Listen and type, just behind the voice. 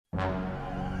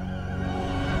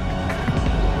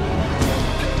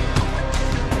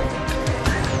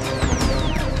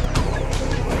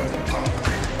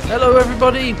Hello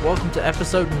everybody, welcome to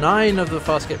episode 9 of the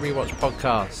Fast Get Rewatch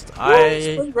podcast.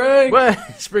 Spring break! Well,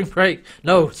 spring break.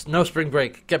 No spring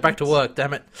break. Get back to work,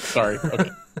 damn it. Sorry, okay.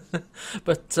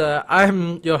 But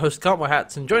I'm your host, Cartwell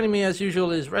Hats, and joining me as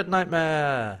usual is Red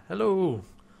Nightmare. Hello.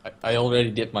 I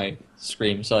already did my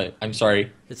scream, so I'm sorry.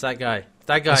 It's that guy.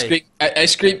 That guy. I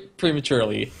screamed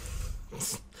prematurely.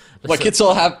 Like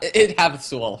it happens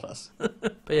to all of us.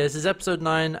 But yeah, this is episode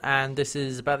 9, and this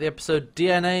is about the episode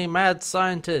DNA Mad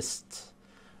Scientist.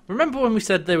 Remember when we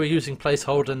said they were using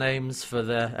placeholder names for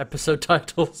their episode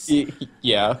titles?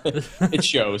 Yeah, it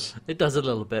shows. It does a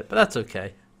little bit, but that's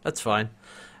okay. That's fine.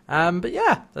 But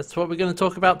yeah, that's what we're going to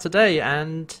talk about today,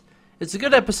 and it's a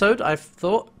good episode, I've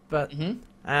thought, but...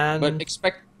 And But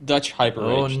expect Dutch hyper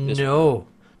rage. oh no.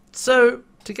 So,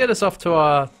 to get us off to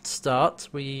our start,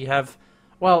 we have...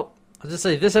 Well, I'll just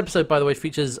say, this episode, by the way,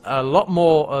 features a lot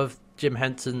more of Jim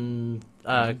Henson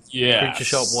Creature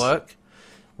Shop work,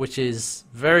 which is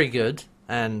very good,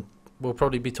 and we'll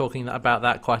probably be talking about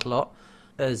that quite a lot.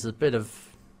 There's a bit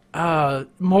of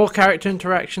more character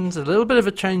interactions, a little bit of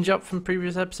a change up from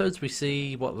previous episodes. We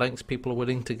see what lengths people are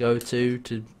willing to go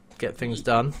to get things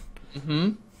done.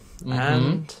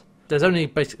 And there's only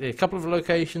basically a couple of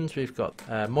locations. We've got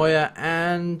Moya,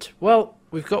 and, well,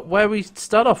 we've got where we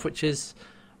start off, which is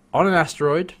on an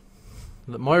asteroid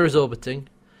that Moira's orbiting.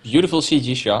 Beautiful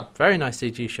CG shot. Very nice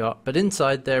CG shot. But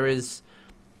inside there is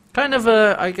kind of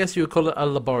a, I guess you would call it a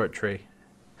laboratory.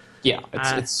 Yeah,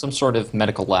 it's some sort of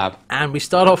medical lab. And we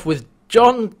start off with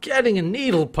John getting a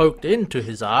needle poked into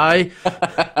his eye.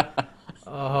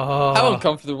 How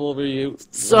uncomfortable were you?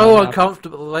 So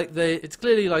uncomfortable. Like it's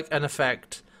clearly like an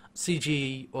effect,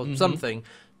 CG or something,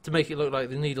 to make it look like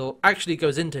the needle actually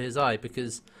goes into his eye,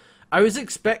 because I was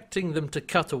expecting them to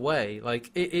cut away.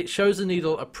 Like, it shows the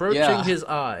needle approaching his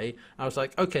eye. I was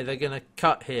like, okay, they're going to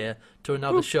cut here to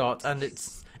another shot, and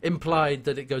it's implied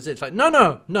that it goes in. It's like,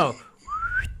 no.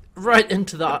 Right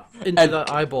into the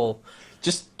eyeball.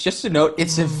 Just to note,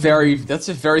 that's a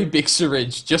very big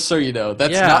syringe, just so you know.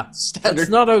 That's not standard. That's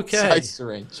not okay. Size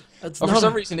syringe. For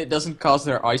some reason, it doesn't cause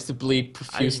their eyes to bleed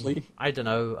profusely. I don't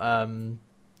know.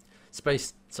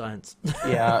 Space science.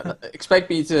 Yeah, expect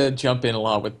me to jump in a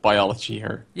lot with biology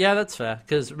here. Yeah, that's fair,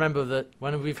 because remember that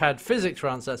when we've had physics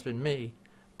runs, that's been me.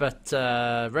 But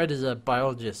Red is a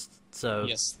biologist, so...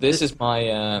 Yes, this is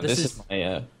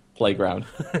my playground.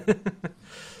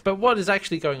 But what is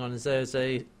actually going on is there's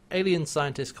a alien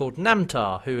scientist called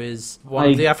Namtar, who is one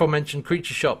of the aforementioned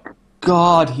Creature Shop.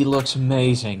 God, he looks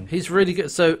amazing. He's really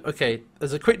good. So, okay,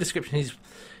 as a quick description,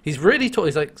 he's really tall.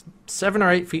 He's like 7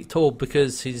 or 8 feet tall,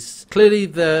 because he's clearly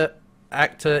the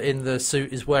actor in the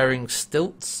suit is wearing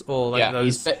stilts, or like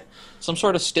those... some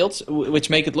sort of stilts,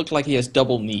 which make it look like he has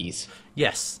double knees.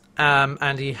 Yes,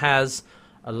 and he has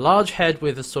a large head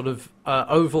with a sort of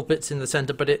oval bits in the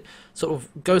center, but it sort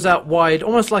of goes out wide,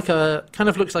 almost like kind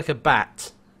of looks like a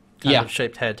bat kind of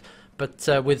shaped head, but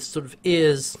with sort of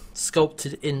ears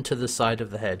sculpted into the side of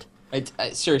the head.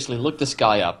 Seriously, look this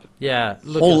guy up. Yeah.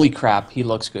 Holy crap, he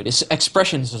looks good. His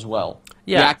expressions as well.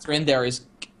 Yeah. The actor in there is...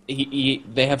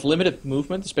 they have limited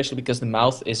movement, especially because the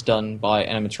mouth is done by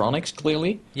animatronics,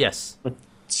 clearly. Yes. But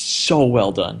so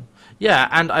well done. Yeah,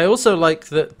 and I also like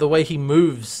that the way he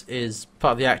moves is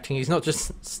part of the acting. He's not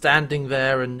just standing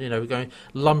there and, going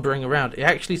lumbering around. He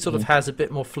actually sort of has a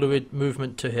bit more fluid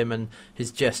movement to him and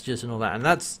his gestures and all that, and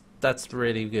that's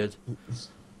really good.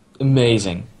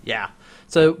 Amazing. Yeah.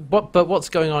 So, what's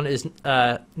going on is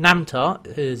Namtar,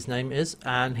 his name is,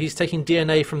 and he's taking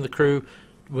DNA from the crew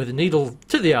with a needle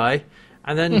to the eye,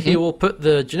 and then he will put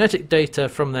the genetic data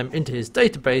from them into his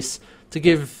database to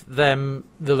give them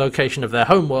the location of their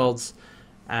home worlds,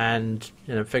 and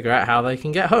figure out how they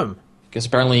can get home. Because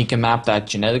apparently you can map that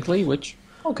genetically, which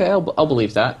I'll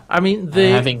believe that. I mean,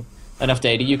 having enough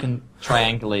data, you can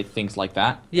triangulate things like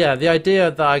that. Yeah, the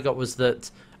idea that I got was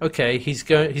that he's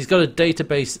got a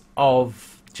database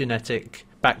of genetic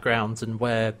backgrounds and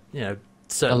where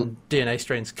certain DNA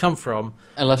strains come from.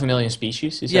 11 million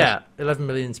species, is that? 11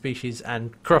 million species,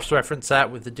 and cross-reference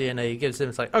that with the DNA he gives them.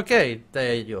 It's like, okay,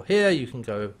 you're here, you can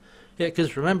go here,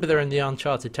 because remember, they're in the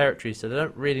uncharted territory, so they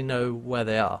don't really know where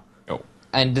they are. Oh.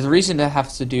 And the reason they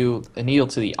have to do a needle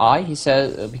to the eye, he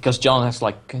says, because John has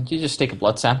can you just take a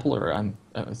blood sample, or I'm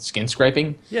skin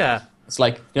scraping? Yeah. It's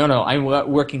like, no, I'm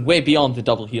working way beyond the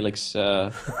double helix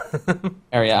area.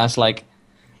 I was like,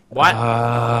 what?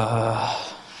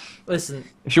 Listen,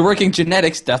 if you're working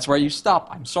genetics, that's where you stop.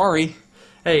 I'm sorry.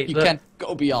 Hey, you can't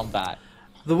go beyond that.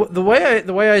 The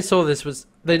way I saw this was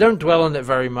they don't dwell on it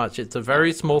very much. It's a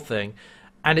very small thing,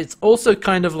 and it's also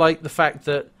kind of like the fact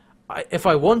that if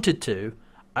I wanted to,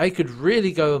 I could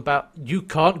really go about, you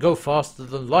can't go faster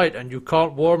than light and you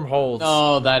can't wormholes.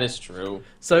 No, that is true.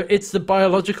 So it's the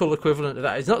biological equivalent of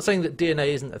that. It's not saying that DNA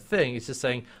isn't a thing. It's just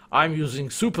saying, I'm using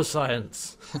super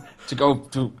science. To go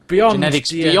to beyond genetics,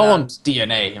 DNA. beyond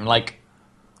DNA. I'm like,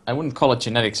 I wouldn't call it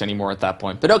genetics anymore at that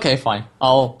point. But okay, fine.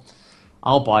 I'll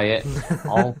buy it.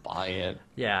 I'll buy it.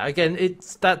 Yeah, again,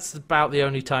 that's about the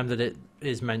only time that it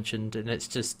is mentioned, and it's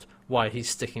just why he's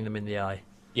sticking them in the eye.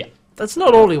 Yeah. That's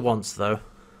not all he wants, though.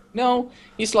 No,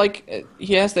 he's like,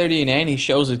 he has their DNA and he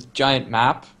shows a giant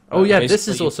map. Oh yeah, this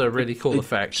is also a really cool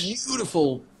effect.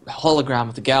 Beautiful hologram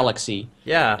of the galaxy.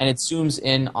 Yeah. And it zooms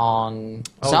in on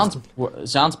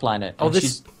Zahn's planet. Oh,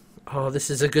 this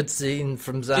is a good scene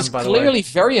from Zahn, by the way. She's clearly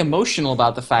very emotional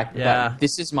about the fact that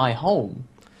this is my home.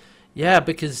 Yeah,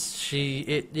 because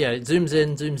it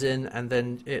zooms in, and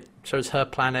then it shows her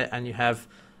planet, and you have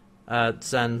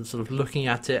Zahn sort of looking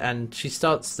at it, and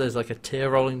there's like a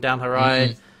tear rolling down her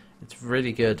eye. It's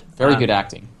really good. Very good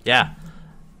acting. Yeah.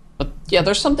 But yeah,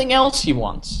 there's something else he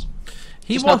wants.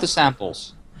 Just not the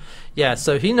samples. Yeah,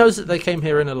 so he knows that they came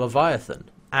here in a Leviathan.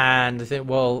 And they think,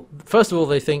 well, first of all,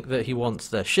 they think that he wants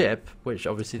their ship, which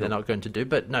obviously they're not going to do.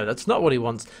 But no, that's not what he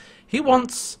wants. He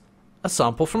wants a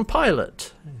sample from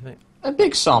Pilot. A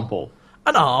big sample.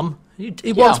 An arm.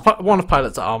 He wants one of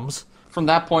Pilot's arms. From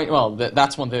that point, well,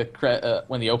 that's when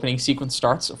the opening sequence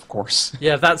starts, of course.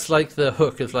 Yeah, that's like the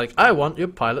hook. It's like, I want your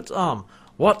Pilot's arm.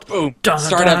 What? Boom.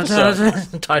 Start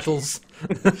episode. Titles.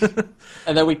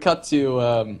 And then we cut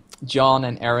to John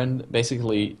and Aaron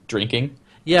basically drinking.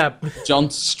 Yeah. John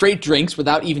straight drinks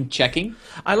without even checking.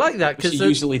 I like that because he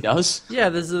usually does. Yeah,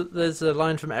 there's a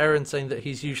line from Aaron saying that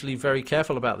he's usually very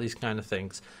careful about these kind of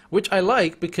things, which I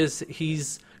like because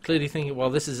he's clearly thinking, well,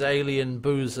 this is alien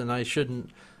booze and I shouldn't.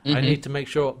 I need to make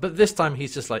sure. But this time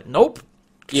he's just like, nope.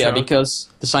 Yeah, sure. Because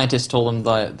the scientists told him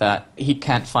that he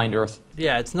can't find Earth.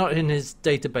 Yeah, it's not in his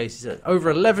database. He said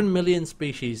over 11 million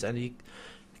species, and he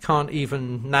can't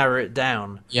even narrow it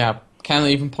down. Yeah, can't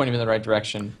even point him in the right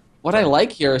direction. What I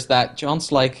like here is that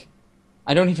John's like,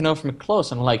 I don't even know if I'm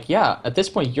close. I'm like, yeah, at this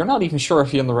point, you're not even sure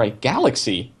if you're in the right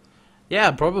galaxy.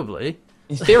 Yeah, probably.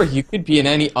 In theory, you could be in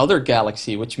any other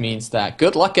galaxy, which means that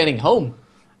good luck getting home.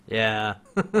 Yeah.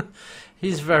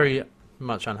 He's very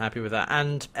much unhappy with that.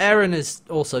 And Erin is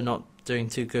also not doing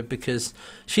too good because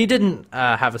she didn't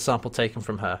have a sample taken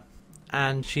from her.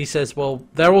 And she says, well,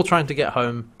 they're all trying to get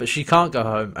home, but she can't go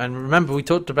home. And remember, we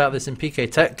talked about this in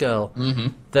PK Tech Girl,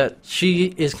 that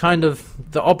she is kind of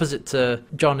the opposite to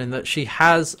John in that she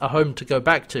has a home to go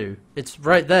back to. It's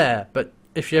right there, but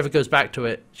if she ever goes back to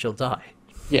it, she'll die.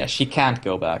 Yeah, she can't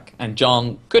go back. And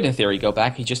John could, in theory, go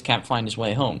back. He just can't find his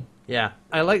way home. Yeah,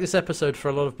 I like this episode for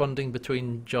a lot of bonding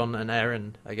between John and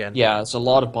Erin again. Yeah, there's a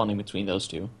lot of bonding between those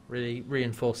two. Really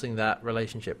reinforcing that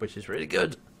relationship, which is really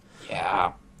good.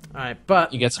 Yeah. Alright,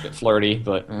 but... He gets a bit flirty,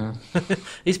 but...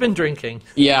 He's been drinking.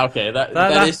 Yeah, okay,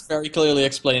 that is very clearly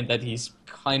explained that he's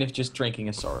kind of just drinking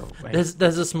his sorrow away.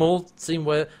 There's a small scene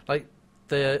where, like,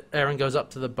 Erin goes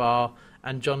up to the bar,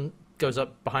 and John goes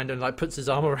up behind her and, like, puts his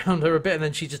arm around her a bit, and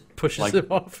then she just pushes him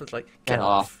off. It's like, get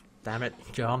off. Damn it,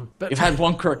 John. But you've had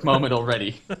one correct moment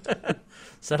already.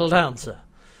 Settle down, sir.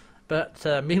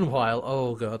 But meanwhile,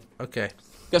 oh god, okay.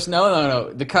 Because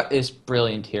no, the cut is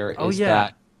brilliant here.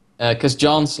 Because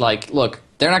John's like, look,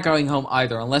 they're not going home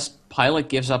either unless Pilot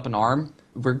gives up an arm.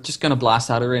 We're just gonna blast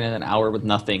out of here in an hour with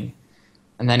nothing.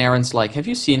 And then Aaron's like, have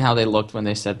you seen how they looked when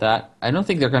they said that? I don't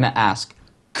think they're gonna ask.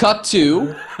 Cut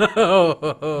to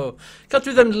cut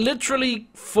to them literally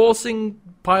forcing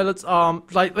Pilot's arm,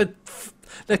 like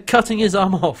they're cutting his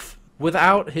arm off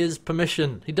without his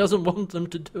permission. He doesn't want them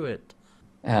to do it.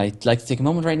 I'd like to take a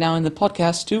moment right now in the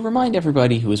podcast to remind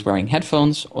everybody who is wearing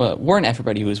headphones, warn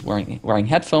everybody who is wearing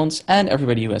headphones, and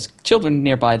everybody who has children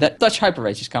nearby that Dutch Hyper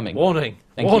Rage is coming. Warning.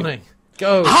 Warning.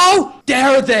 Go. How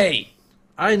dare they?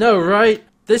 I know, right?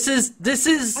 This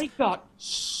is... I got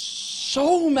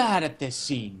so mad at this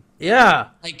scene. Yeah.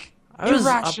 Like, I was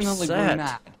irrationally upset.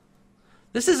 mad.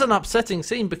 This is an upsetting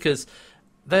scene because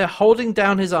they're holding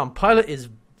down his arm. Pilot is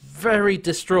very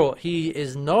distraught. He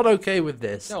is not okay with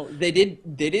this. No, they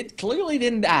clearly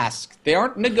didn't ask. They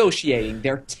aren't negotiating.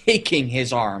 They're taking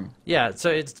his arm. Yeah, so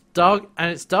it's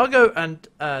Dargo and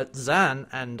Zahn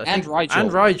and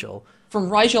Rygel. From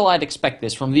Rygel, I'd expect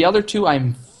this. From the other two,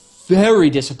 I'm very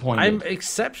disappointed.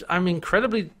 I'm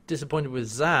incredibly disappointed with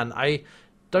Zahn. I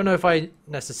don't know if I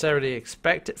necessarily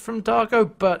expect it from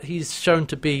Dargo, but he's shown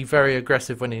to be very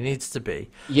aggressive when he needs to be.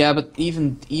 Yeah, but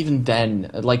even then,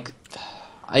 like,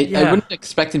 I wouldn't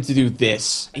expect him to do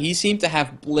this. He seemed to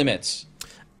have limits.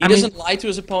 He doesn't lie to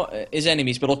his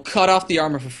enemies, but he'll cut off the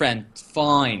arm of a friend.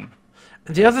 Fine.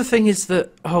 The other thing is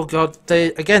that, oh god,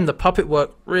 the puppet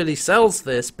work really sells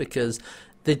this because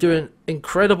they do an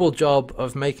incredible job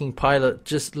of making Pilot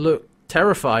just look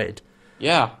terrified.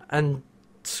 Yeah. And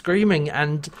screaming,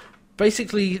 and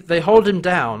basically they hold him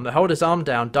down, they hold his arm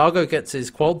down, Dargo gets his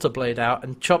qualter blade out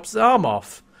and chops the arm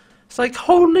off. It's like,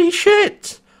 holy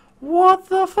shit! What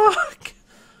the fuck?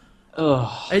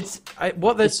 Ugh.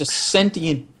 It's a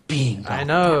sentient being. I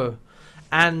know.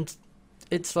 And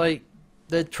it's like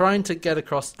they're trying to get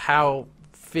across how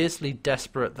fiercely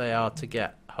desperate they are to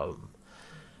get home.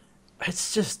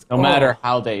 It's just no matter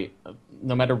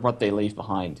what they leave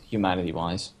behind,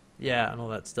 humanity-wise. Yeah, and all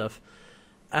that stuff.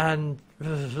 And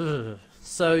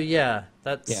so yeah,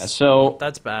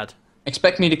 that's bad.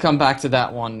 Expect me to come back to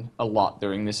that one a lot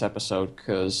during this episode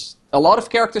because a lot of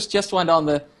characters just went on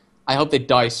the "I hope they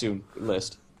die soon"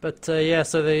 list. But so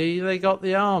they got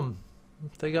the arm.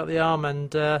 They got the arm,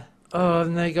 and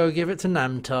and they go give it to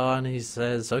Namtar, and he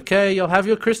says, "Okay, you'll have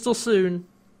your crystal soon."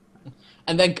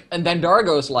 And then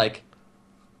Dargo's like,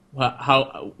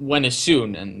 "Well, when is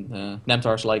soon?" And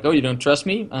Namtar's like, "Oh, you don't trust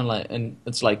me?" And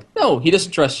it's like, "No, he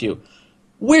doesn't trust you."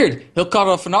 Weird. He'll cut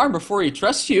off an arm before he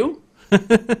trusts you.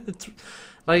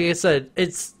 Like I said,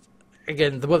 it's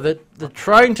again they're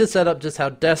trying to set up just how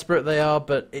desperate they are,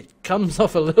 but it comes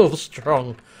off a little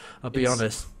strong. I'll be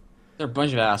honest. They're a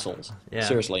bunch of assholes. Yeah.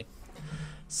 Seriously.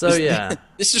 So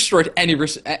this destroyed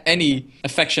any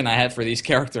affection I had for these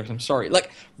characters. I'm sorry.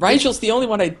 Like Rigel's the only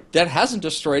one that hasn't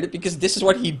destroyed it because this is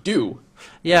what he'd do.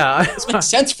 Yeah, it makes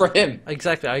sense for him.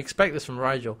 Exactly. I expect this from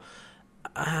Rigel.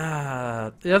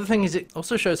 The other thing is it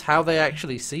also shows how they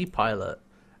actually see Pilot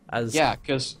as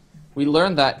because we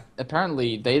learned that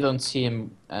apparently they don't see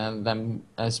him them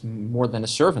as more than a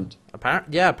servant.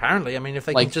 Apparently. I mean, if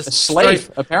they like can just a slave,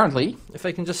 apparently. If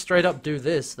they can just straight up do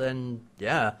this, then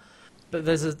yeah. But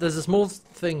there's a small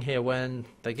thing here when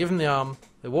they give him the arm,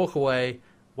 they walk away,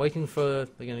 they're going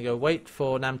to go wait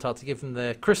for Namtar to give them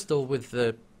the crystal with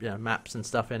the maps and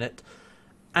stuff in it,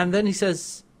 and then he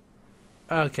says,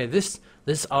 "Okay, this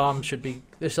arm should be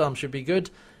good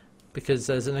because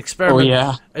there's an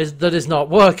experiment that is not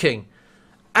working."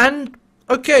 And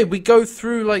okay, we go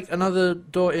through like another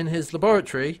door in his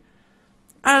laboratory,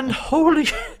 and holy,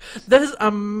 there's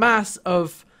a mass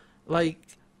of like.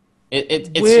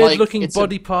 It's weird-looking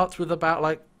body parts with about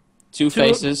like two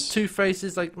faces,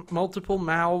 like multiple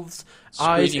mouths,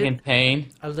 eyes. Screaming in pain.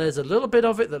 And there's a little bit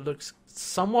of it that looks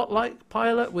somewhat like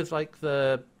Pilot with like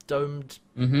the domed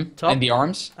top and the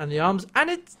arms, and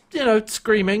it's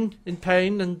screaming in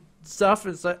pain and stuff.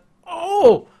 It's like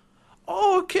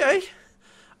okay,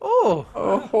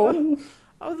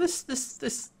 this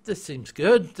seems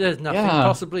good. There's nothing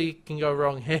possibly can go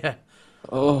wrong here. That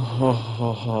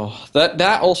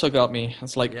also got me.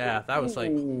 It's like that was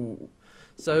like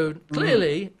so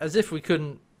clearly as if we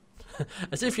couldn't,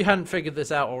 as if you hadn't figured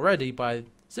this out already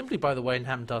simply by the way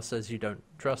Namtar says you don't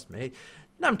trust me.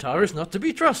 Namtar is not to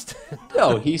be trusted.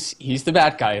 No, he's the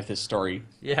bad guy of this story.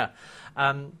 Yeah,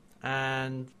 and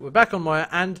we're back on Moya,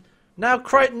 and now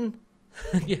Crichton.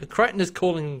 Crichton is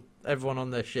calling everyone on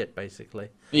their shit basically.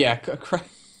 Yeah,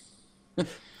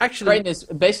 actually, Crichton is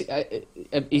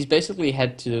he's basically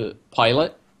head to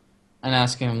Pilot and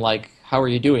asking him like, "How are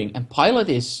you doing?" And Pilot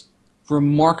is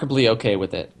remarkably okay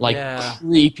with it, like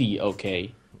creepy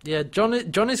okay. Yeah, John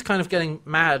is kind of getting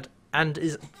mad and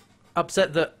is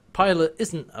upset that Pilot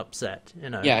isn't upset.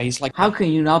 Yeah, he's like, "How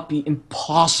can you not be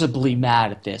impossibly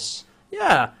mad at this?"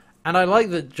 Yeah, and I like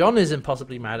that John is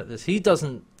impossibly mad at this. He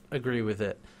doesn't agree with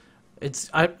it.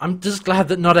 I'm just glad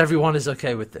that not everyone is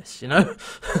okay with this,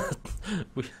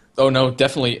 Oh no,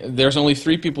 definitely. There's only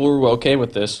 3 people who are okay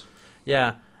with this.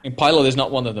 Yeah. And Pilot is not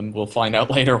one of them, we'll find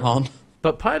out later on.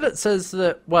 But Pilot says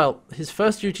that, his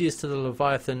first duty is to the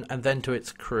Leviathan and then to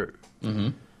its crew. Mm-hmm.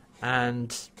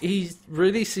 And he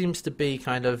really seems to be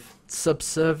kind of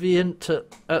subservient to,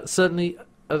 certainly,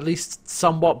 at least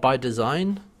somewhat by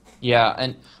design. Yeah,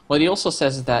 and what he also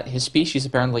says is that his species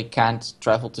apparently can't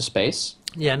travel to space.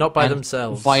 Yeah, not by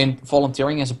themselves.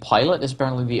 Volunteering as a pilot is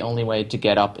apparently the only way to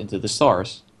get up into the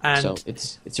stars. And so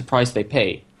it's a price they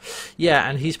pay. Yeah,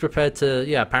 and he's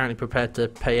apparently prepared to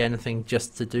pay anything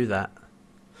just to do that.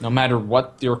 No matter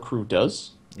what your crew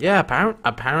does? Yeah,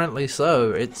 apparently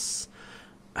so. It's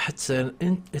a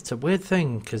weird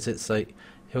thing, because it's like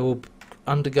he'll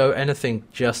undergo anything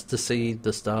just to see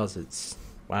the stars. It's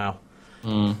wow.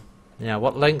 Mm. Yeah,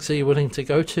 what lengths are you willing to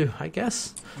go to, I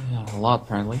guess? Yeah, a lot,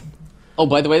 apparently. Oh,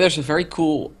 by the way, there's a very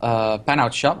cool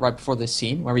pan-out shot right before this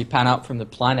scene where we pan out from the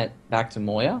planet back to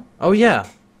Moya. Oh, yeah.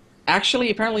 Actually,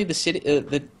 apparently the city,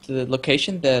 the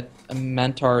location that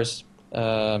Mantar's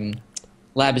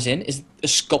lab is in is a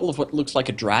skull of what looks like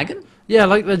a dragon. Yeah,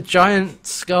 like the giant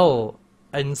skull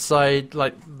inside,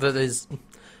 like that is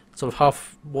sort of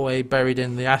halfway buried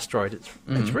in the asteroid.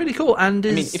 It's really cool. And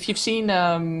I mean, if you've seen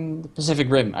the Pacific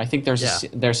Rim, I think there's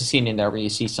a scene in there where you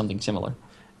see something similar.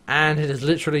 And it is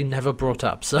literally never brought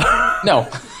up. So no,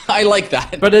 I like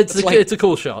that. But it's a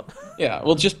cool shot. Yeah,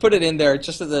 we'll just put it in there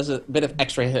just so there's a bit of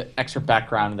extra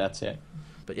background, and that's it.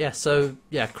 But yeah, so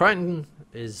yeah, Crichton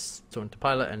is talking to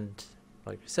Pilot, and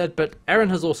like we said, but Erin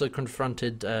has also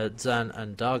confronted Zan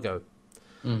and Dargo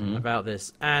about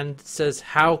this, and says,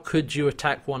 "How could you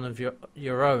attack one of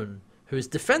your own who is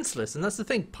defenseless?" And that's the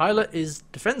thing. Pilot is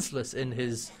defenseless in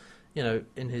his,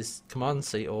 in his command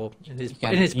seat or in his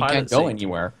pilot seat. He can't go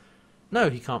anywhere. No,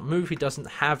 he can't move. He doesn't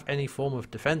have any form of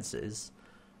defenses.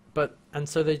 And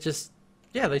so they just,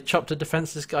 they chopped a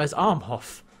defenseless guy's arm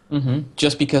off.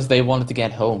 Just because they wanted to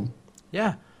get home.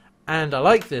 Yeah. And I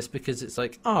like this because it's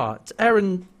like, it's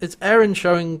Erin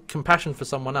showing compassion for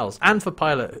someone else, and for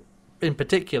Pilot in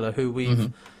particular, who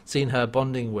we've seen her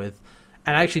bonding with.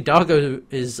 And actually, Dargo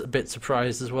is a bit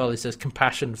surprised as well. He says,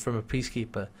 compassion from a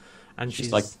peacekeeper. And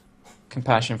she's like,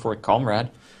 compassion for a comrade.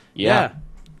 Yeah.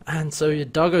 And so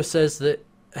Dargo says that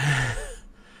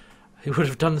he would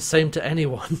have done the same to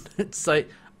anyone. It's like,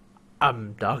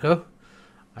 Dargo,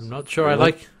 I'm not sure I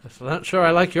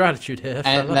like your attitude here.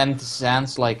 And then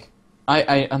Zan's like,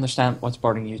 I understand what's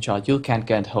bothering you, child. You can't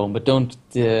get home, but don't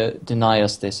deny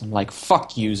us this. I'm like,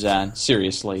 fuck you, Zan.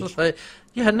 Seriously. Like,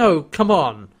 yeah, no, come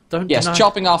on. Don't deny.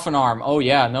 Chopping off an arm. Oh,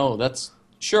 yeah, no, that's...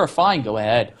 Sure, fine, go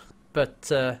ahead. But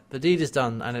the deed is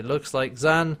done, and it looks like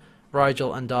Zan,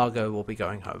 Rygel, and Dargo will be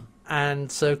going home. And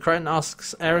so Crichton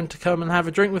asks Erin to come and have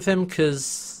a drink with him, because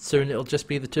soon it'll just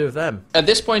be the two of them. At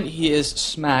this point, he is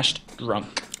smashed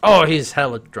drunk. Oh, he's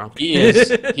hella drunk. He is.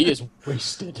 He is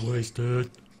wasted.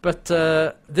 But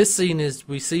this scene is,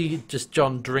 we see just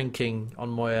John drinking on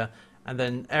Moya, and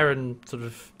then Erin sort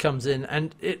of comes in,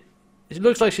 and it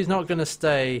looks like she's not going to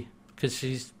stay, because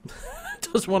she's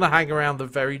doesn't want to hang around the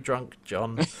very drunk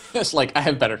John. It's like, I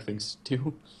have better things to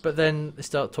do. But then they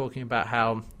start talking about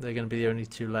how they're going to be the only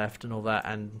two left and all that,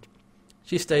 and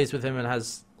she stays with him and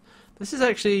has... This is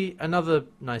actually another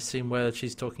nice scene where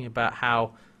she's talking about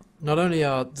how not only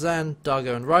are Zan,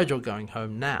 Dargo, and Rygel going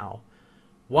home now,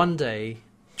 one day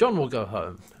John will go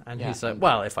home. And he's like,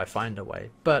 well, if I find a way.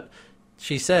 But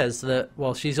she says that,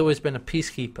 well, she's always been a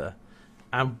peacekeeper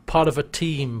and part of a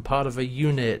team, part of a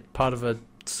unit, part of a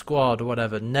squad or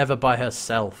whatever, never by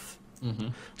herself.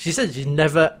 She said she's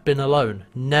never been alone.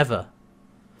 Never.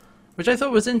 Which I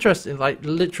thought was interesting, like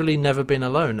literally never been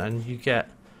alone. And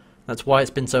that's why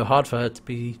it's been so hard for her to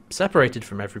be separated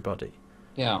from everybody.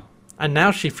 Yeah. And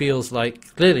now she feels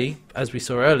like, clearly, as we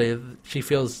saw earlier, she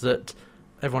feels that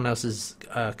everyone else is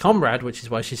a comrade, which is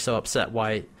why she's so upset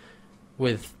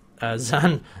with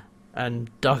Zan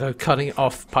and Dargo cutting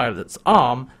off Pilot's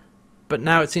arm. But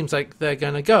now it seems like they're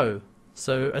going to go.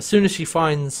 So as soon as she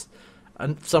finds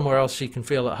somewhere else she can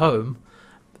feel at home,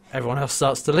 everyone else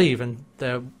starts to leave, and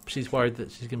she's worried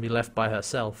that she's going to be left by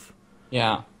herself.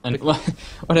 Yeah, and what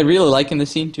I really like in the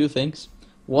scene, two things.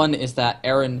 One is that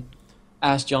Erin,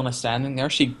 as John is standing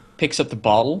there, she picks up the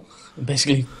bottle and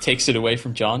basically takes it away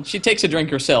from John. She takes a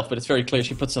drink herself, but it's very clear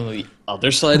she puts it on the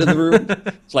other side of the room.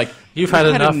 It's like, you've had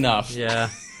enough. Yeah,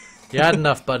 you had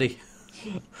enough, buddy.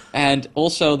 And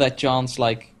also that John's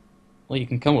like, well, you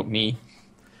can come with me.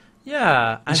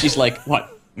 Yeah. And she's like,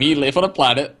 what? Me live on a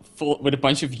planet full with a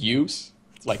bunch of yous?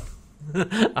 It's like...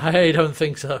 I don't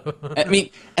think so. I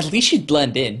mean, at least she'd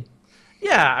blend in.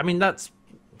 Yeah, I mean, that's...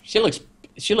 She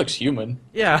looks human.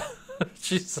 Yeah.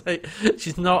 She's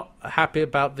not happy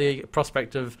about the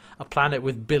prospect of a planet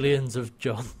with billions of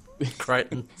John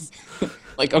Crichtons.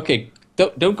 Like, okay,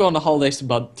 don't go on the holidays to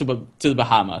the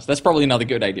Bahamas. That's probably not a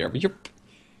good idea. But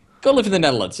go live in the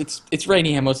Netherlands. It's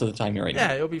rainy here most of the time here right now.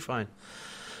 Yeah, it'll be fine.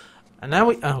 And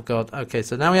now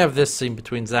so now we have this scene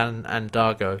between Zan and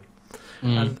Dargo.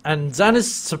 And Zan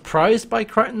is surprised by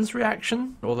Crichton's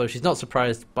reaction, although she's not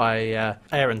surprised by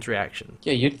Erin's reaction.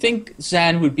 Yeah, you'd think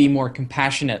Zan would be more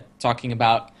compassionate, talking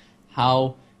about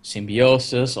how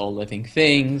symbiosis, all living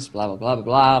things, blah, blah, blah, blah,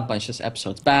 blah, a bunch of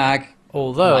episodes back.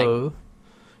 Although,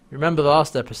 remember the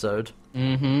last episode?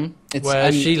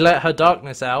 Where she let her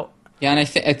darkness out. Yeah, and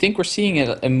I think we're seeing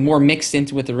it more mixed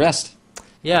into with the rest.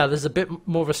 Yeah, there's a bit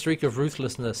more of a streak of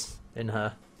ruthlessness in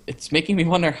her. It's making me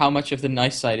wonder how much of the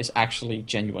nice side is actually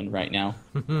genuine right now.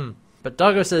 But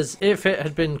Dargo says if it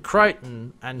had been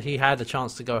Crichton and he had a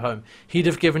chance to go home, he'd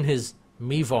have given his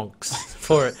Mevonks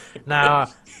for it. Now,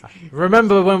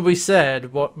 remember when we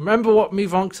said, remember what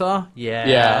Mevonks are?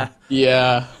 Yeah.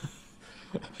 Yeah.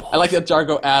 I like that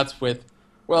Dargo adds with,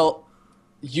 well,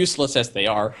 useless as they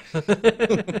are.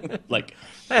 Like,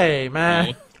 hey,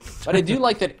 man. But I do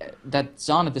like that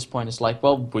Zahn at this point is like,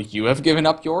 well, would you have given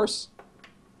up yours?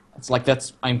 It's like,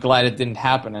 I'm glad it didn't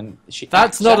happen. And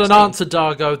that's not an answer,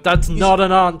 Dargo. That's not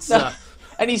an answer. No,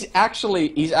 and he's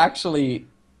actually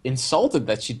insulted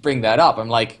that she'd bring that up. I'm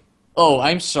like, oh,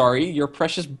 I'm sorry, your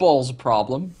precious ball's a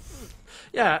problem.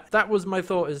 Yeah, that was my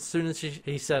thought as soon as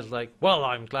he said, like, well,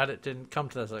 I'm glad it didn't come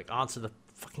to this. Like, answer the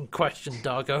fucking question,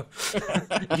 Dargo.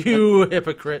 You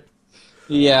hypocrite.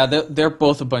 Yeah, they're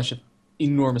both a bunch of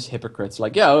enormous hypocrites.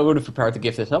 Like, yeah, I would have prepared to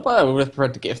give this up. I would have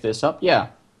prepared to give this up. Yeah.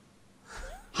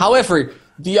 However,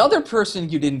 the other person,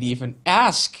 you didn't even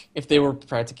ask if they were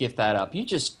prepared to give that up. You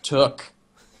just took.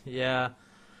 Yeah.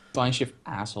 Bunch of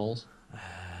assholes.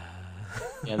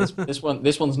 Yeah, this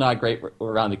one's not great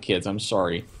around the kids. I'm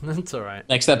sorry. That's all right.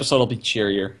 Next episode will be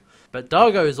cheerier. But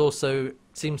Dargo is also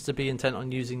seems to be intent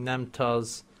on using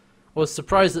Namtar's. Was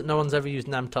surprised that no one's ever used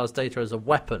Namtar's data as a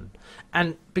weapon,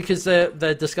 and because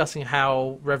they're discussing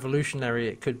how revolutionary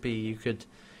it could be. You could,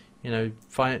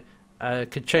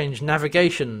 could change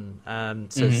navigation.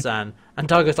 Says Zan, and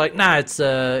Dargo's like, nah,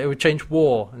 it would change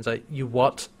war. And it's like, you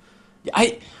what?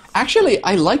 I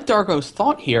like Dargo's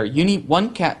thought here. You need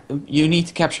you need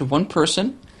to capture one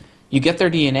person. You get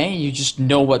their DNA, and you just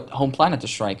know what home planet to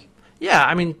strike. Yeah,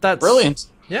 I mean that's brilliant.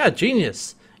 Yeah,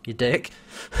 genius. You dick.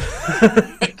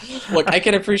 Look, I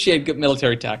can appreciate good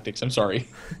military tactics. I'm sorry.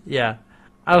 Yeah,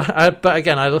 but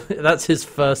again, that's his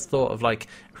first thought of like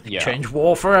change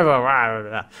war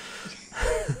forever.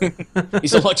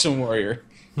 He's a Luxon warrior.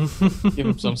 Give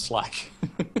him some slack.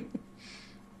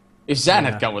 If Zan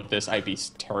had come with this, I'd be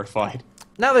terrified.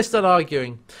 Now they start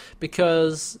arguing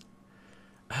because,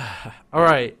 all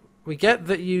right, we get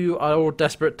that you are all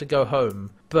desperate to go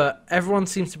home, but everyone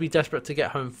seems to be desperate to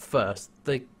get home first.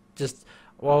 They just,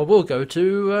 well, we'll go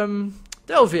to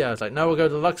Delvia. It's like, no, we'll go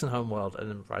to the Luxon homeworld. And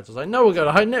then Rigel's like, no, we'll go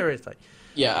to High Nitra. It's like,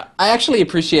 yeah, I actually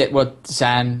appreciate what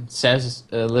Zan says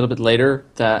a little bit later,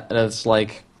 that it's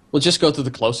like, we'll just go to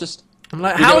the closest. I'm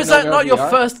like, how is that not your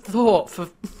first thought? For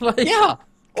like, yeah.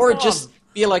 Or just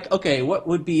be like, okay, what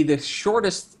would be the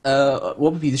shortest? What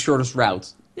would be the shortest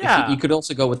route? Yeah, you could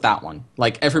also go with that one.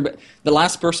 Like everybody, the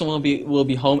last person will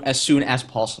be home as soon as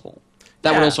possible.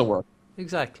 That would also work.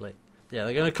 Exactly. Yeah,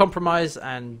 they're going to compromise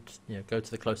and go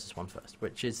to the closest one first,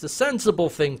 which is the sensible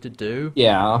thing to do.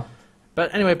 Yeah.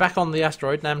 But anyway, back on the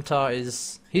asteroid,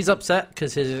 Namtar he's upset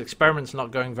because his experiment's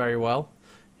not going very well.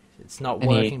 It's not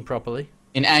working properly.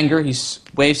 In anger, he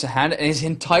waves a hand, and his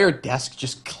entire desk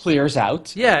just clears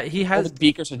out. Yeah, he has... All the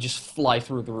beakers would just fly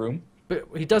through the room. But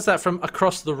he does that from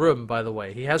across the room, by the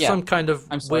way. He has some kind of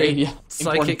weird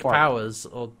psychic powers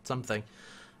or something.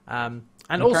 And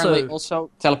also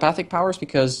telepathic powers,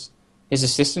 because his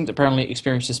assistant apparently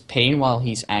experiences pain while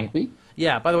he's angry.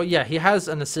 Yeah, by the way, he has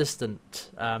an assistant,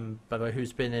 by the way,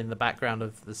 who's been in the background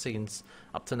of the scenes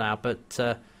up to now.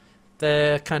 But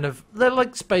they're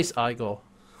like Space Igor.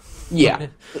 Yeah,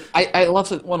 I love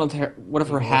that one of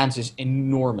her hands is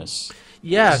enormous.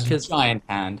 Yeah, because giant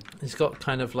hand. He's got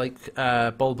kind of like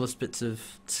bulbous bits of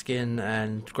skin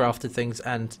and grafted things,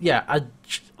 and a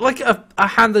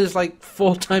hand that is like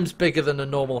 4 times bigger than a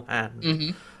normal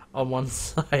hand on one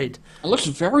side. It looks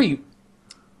very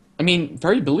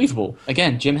believable.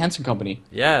 Again, Jim Henson Company.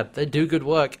 Yeah, they do good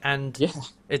work, and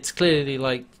it's clearly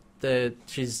like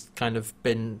she's kind of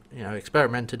been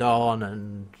experimented on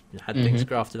and had things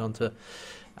grafted onto,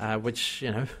 which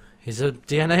he's a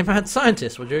DNA mad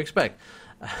scientist. What do you expect?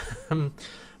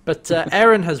 But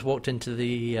Erin has walked into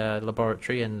the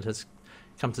laboratory and has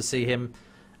come to see him,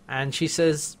 and she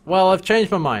says, "Well, I've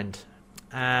changed my mind,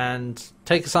 and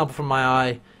take a sample from my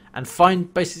eye." And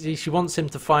basically, she wants him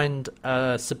to find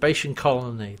a Sebacean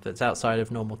colony that's outside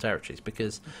of normal territories.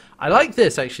 Because I like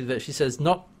this, actually, that she says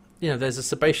there's a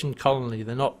Sebacean colony.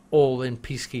 They're not all in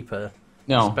Peacekeeper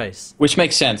space. Which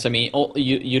makes sense. I mean,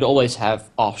 you'd always have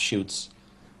offshoots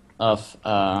of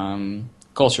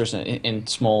cultures in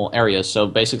small areas. So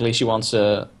basically, she wants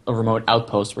a remote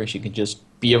outpost where she can just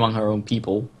be among her own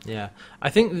people. Yeah. I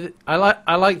think I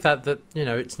like that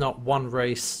it's not one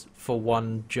race for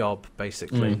one job,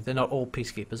 basically. They're not all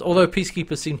Peacekeepers. Although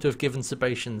Peacekeepers seem to have given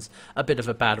Sebaceans a bit of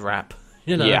a bad rap.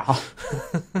 Yeah.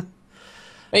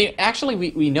 Actually,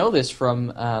 we know this from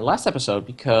last episode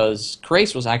because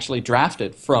Crace was actually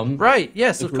drafted from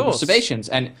yes, of course, Sebaceans,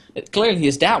 and clearly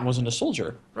his dad wasn't a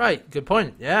soldier. Right, good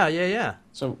point. Yeah.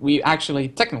 So we actually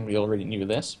technically already knew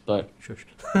this, but shush.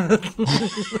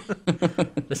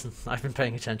 Listen, I've been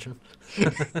paying attention.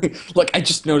 Look, I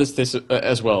just noticed this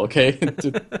as well. Okay,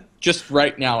 just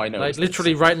right now I noticed.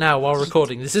 Literally right now while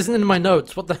recording. This isn't in my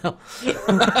notes. What the hell?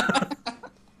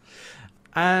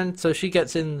 And so she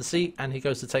gets in the seat, and he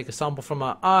goes to take a sample from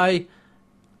her eye,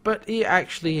 but he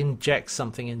actually injects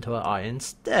something into her eye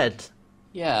instead.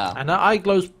 Yeah. And her eye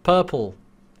glows purple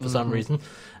for some reason,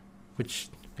 which,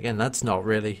 again, that's not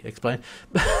really explained.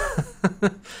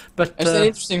 But there's an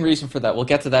interesting reason for that. We'll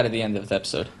get to that at the end of the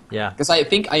episode. Yeah. Because I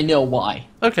think I know why.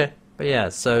 Okay. But yeah,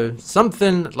 so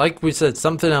something, like we said,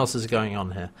 something else is going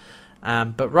on here.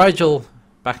 But Rygel,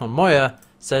 back on Moya,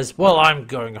 says, well, I'm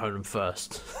going home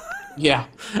first. Yeah.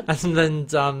 And then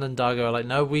John and Dargo are like,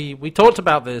 no, we talked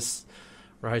about this,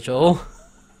 Rygel.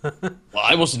 Well,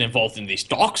 I wasn't involved in these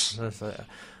talks.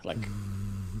 Like,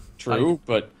 true,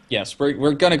 but yes,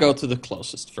 we're going to go to the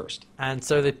closest first. And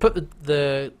so they put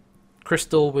the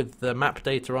crystal with the map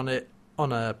data on it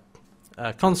on a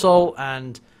console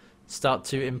and start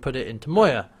to input it into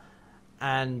Moya.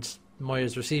 And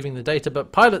Moya's receiving the data,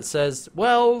 but Pilot says,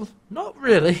 well, not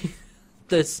really.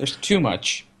 There's too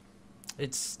much.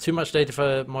 It's too much data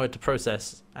for Moya to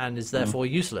process and is therefore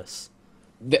useless.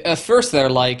 At first they're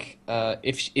like,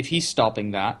 if he's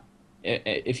stopping that,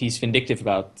 if he's vindictive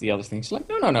about the other things, like,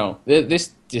 no.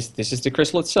 This is the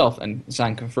crystal itself, and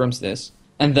Zhang confirms this.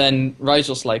 And then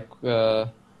Rygel's like,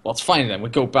 well, it's fine then. We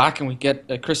go back and we get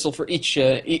a crystal for each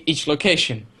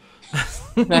location.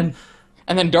 and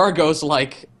then Dargo's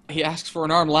like, he asks for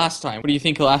an arm last time. What do you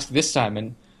think he'll ask this time?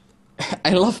 And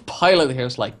I love Pilot here.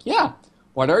 It's like, yeah,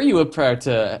 what are you prepared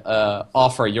to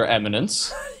offer, Your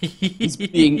Eminence? He's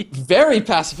being very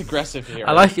passive-aggressive here.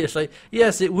 I like it. It's like,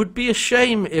 yes, it would be a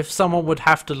shame if someone would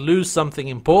have to lose something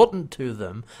important to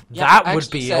them. Yeah, that would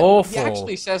be awful. He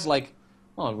actually says, like,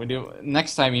 well,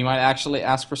 next time you might actually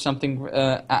ask for something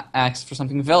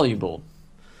valuable.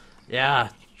 Yeah,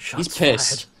 he's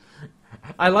pissed.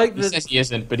 I like that. He says he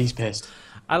isn't, but he's pissed.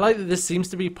 I like that this seems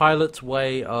to be Pilot's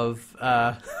way of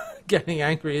getting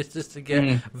angry is just to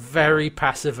get very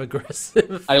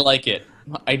passive-aggressive. I like it.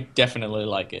 I definitely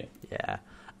like it. Yeah.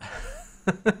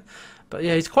 But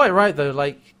yeah, he's quite right, though.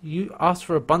 Like, you asked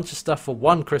for a bunch of stuff for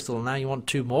one crystal, and now you want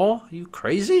 2 more? Are you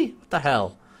crazy? What the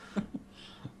hell?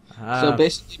 So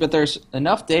basically, but there's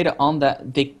enough data on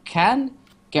that they can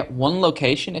get one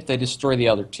location if they destroy the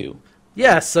other 2.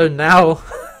 Yeah, so now...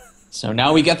 So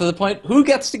now we get to the point, who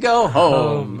gets to go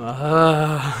home?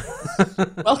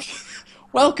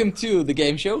 Welcome to the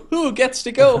game show, Who Gets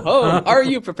to Go Home? Are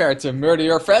you prepared to murder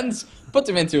your friends, put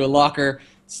them into a locker,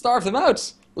 starve them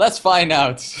out? Let's find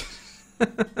out.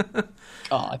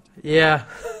 God. Yeah.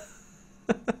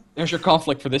 There's your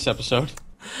conflict for this episode.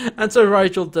 And so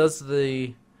Rygel does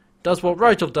what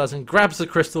Rygel does and grabs the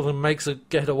crystal and makes it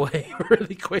get away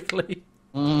really quickly.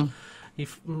 He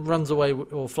runs away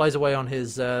or flies away on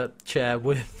his chair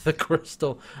with the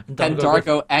crystal. And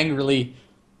Dargo angrily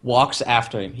walks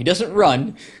after him. He doesn't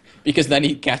run because then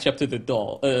he'd catch up to the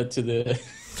doll, to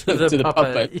the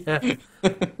puppet.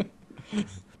 Yeah.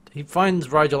 He finds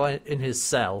Rygel in his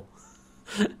cell.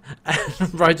 And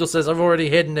Rygel says, I've already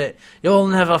hidden it. You'll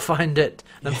never find it.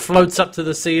 And floats up to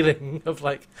the ceiling of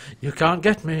like, you can't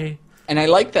get me. And I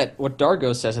like that what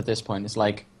Dargo says at this point is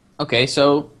like, okay,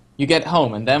 so you get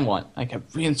home and then what? I get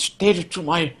reinstated to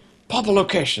my proper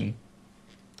location.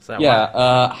 How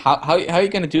are you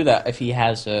going to do that if he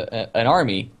has an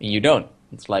army and you don't?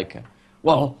 It's like,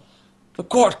 well, the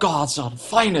court guards are the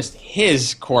finest.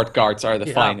 His court guards are the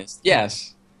finest.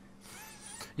 Yes.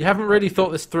 You haven't really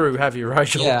thought this through, have you,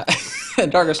 Rygel? Yeah.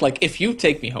 And Dargo's like, if you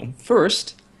take me home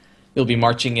first, you'll be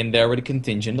marching in there with a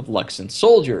contingent of Luxon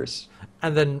soldiers.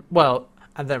 And then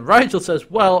Rygel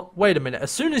says, well, wait a minute.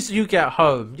 As soon as you get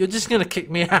home, you're just going to kick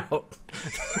me out.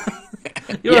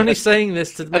 You're only saying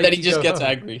this to make And then he just gets home.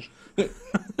 angry.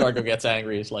 Dargo gets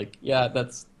angry. He's like, yeah,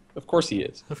 of course he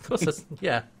is. Of course,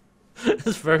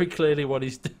 that's very clearly what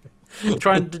he's doing.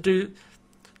 Trying to do...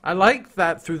 I like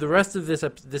that through the rest of this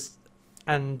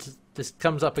and this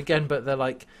comes up again, but they're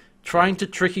like trying to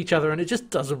trick each other and it just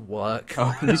doesn't work.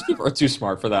 Oh, these people are too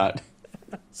smart for that.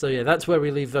 So yeah, that's where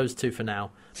we leave those 2 for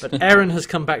now. But Aeryn has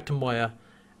come back to Moya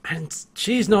and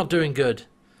she's not doing good.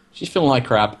 She's feeling like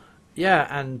crap. Yeah,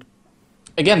 and...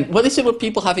 Again, what is it with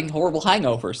people having horrible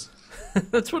hangovers?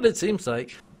 That's what it seems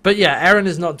like. But yeah, Aeryn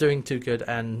is not doing too good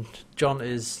and John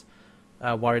is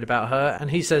worried about her.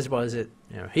 And he says, what is it?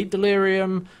 Heat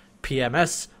delirium,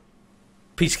 PMS,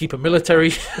 Peacekeeper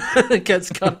military gets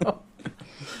cut off.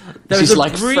 She's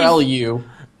like, fell you.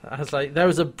 I was like, there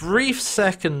was a brief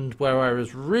second where I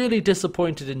was really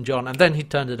disappointed in John, and then he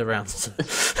turned it around.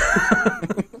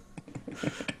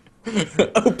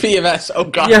 Oh, PMS. Oh,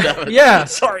 God damn it. Yeah.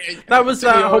 Sorry. That was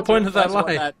the whole point of that line.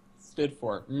 What that stood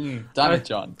for. Damn it,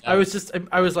 John. I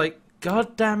was like,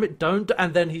 God damn it, don't.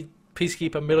 And then he,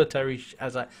 Peacekeeper military, I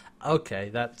was like, okay,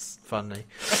 that's funny.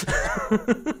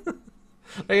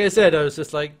 Like I said, I was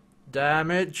just like,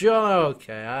 damn it, John.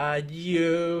 Okay,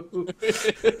 you.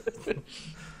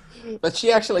 But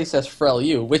she actually says "frell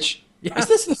you," which is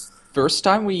this the first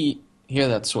time we hear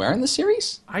that swear in the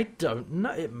series? I don't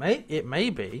know. It may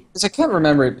be. Because I can't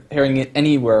remember hearing it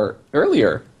anywhere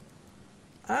earlier.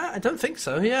 I don't think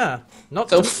so. Yeah, not.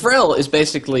 So "frell" is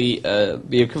basically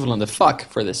the equivalent of "fuck"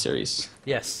 for this series.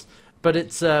 Yes, but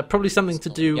it's probably something to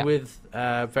do with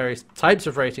various types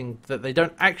of rating that they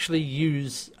don't actually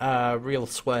use real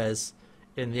swears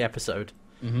in the episode,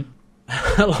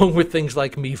 along with things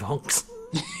like "meevonks."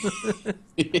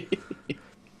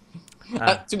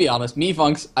 To be honest,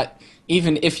 meevonks,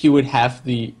 even if you would have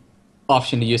the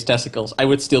option to use testicles, I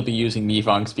would still be using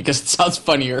meevonks because it sounds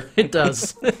funnier. It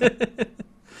does.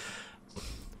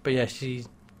 But yeah, she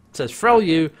says "frell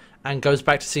you" and goes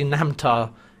back to see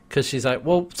Namtar because she's like,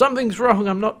 well, something's wrong,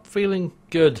 I'm not feeling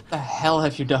good. What the hell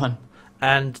have you done?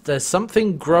 And there's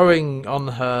something growing on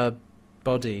her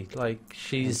body, like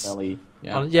she's... belly.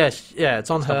 Yeah,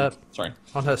 it's on stomach.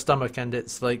 on her stomach, and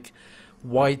it's like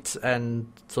white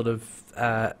and sort of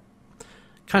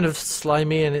kind of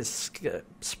slimy, and it's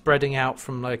spreading out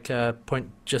from like a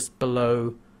point just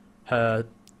below her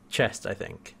chest, I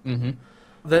think. Mm-hmm.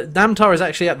 The Namtar is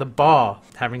actually at the bar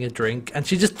having a drink, and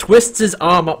she just twists his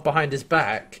arm up behind his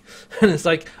back, and it's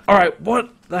like, all right, what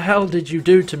the hell did you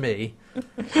do to me?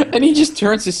 And he just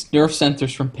turns his nerve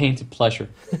centers from pain to pleasure.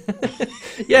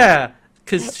 Yeah.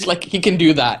 It's like he can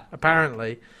do that.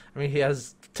 Apparently. I mean, he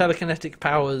has telekinetic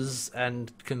powers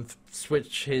and can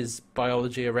switch his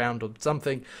biology around or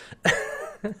something.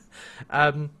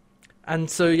 And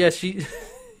so, yeah, she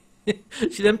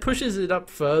then pushes it up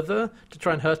further to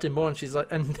try and hurt him more, and she's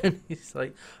like, and then he's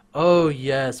like, oh,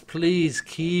 yes, please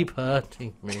keep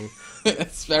hurting me.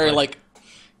 It's very like,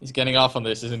 he's getting off on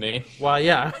this, isn't he? Well,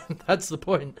 yeah, that's the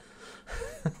point.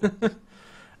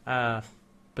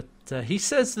 But he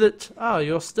says that,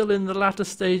 you're still in the latter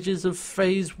stages of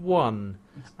phase 1,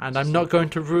 and I'm not going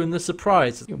to ruin the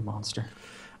surprise. You monster.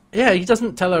 Yeah, he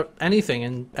doesn't tell her anything,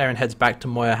 and Erin heads back to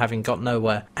Moya having got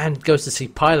nowhere, and goes to see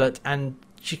Pilot, and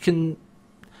she can...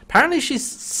 Apparently she's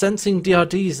sensing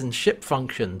DRDs and ship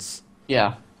functions.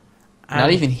 Yeah.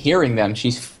 Not even hearing them,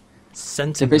 she's...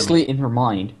 Sensing They're basically them. in her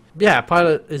mind. Yeah,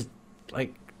 Pilot is,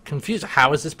 like, confused.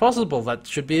 How is this possible? That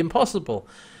should be impossible.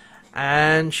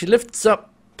 And she lifts up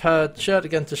her shirt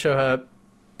again to show her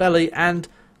belly, and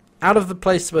out of the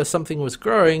place where something was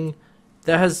growing,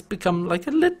 there has become like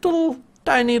a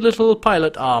tiny little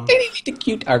pilot arm. Tiny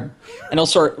cute arm. And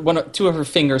also, two of her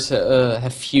fingers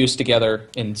have fused together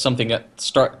in something that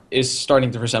is starting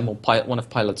to resemble one of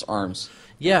Pilot's arms.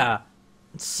 Yeah.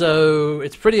 So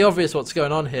it's pretty obvious what's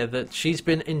going on here, that she's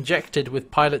been injected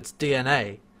with Pilot's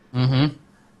DNA. Mm-hmm.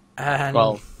 And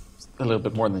well, a little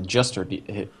bit more than just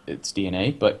its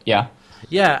DNA, but yeah.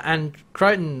 Yeah, and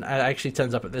Crichton actually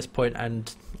turns up at this point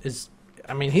and he's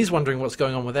wondering what's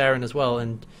going on with Erin as well,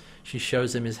 and she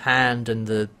shows him his hand and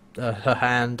her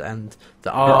hand and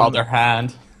the arm. Her other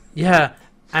hand. Yeah,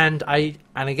 and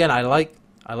again I like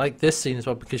this scene as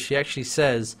well, because she actually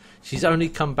says she's only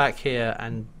come back here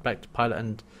and back to Pilot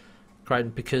and Crichton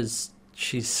because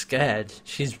she's scared.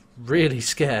 She's really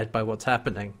scared by what's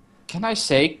happening. Can I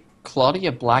say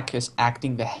Claudia Black is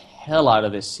acting the hell out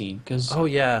of this scene? Because oh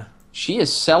yeah, she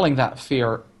is selling that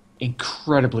fear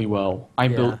incredibly well.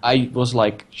 I was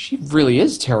like, she really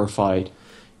is terrified.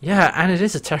 Yeah, and it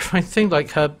is a terrifying thing.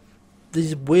 Like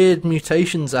these weird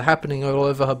mutations are happening all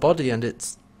over her body, and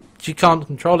she can't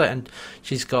control it, and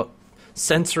she's got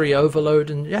sensory overload,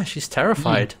 and yeah, she's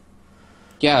terrified.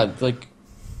 Yeah, like,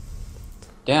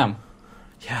 damn.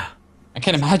 Yeah. I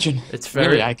can imagine. It's very.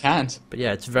 Really, I can't. But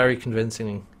yeah, it's very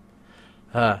convincing.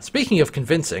 Speaking of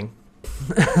convincing,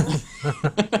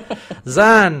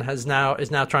 Zhaan is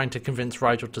now trying to convince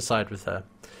Rigel to side with her,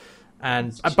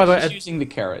 and by the way, she's using the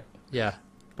carrot. Yeah.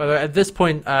 By the way, at this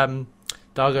point,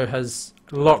 Dargo has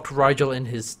locked Rigel in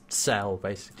his cell,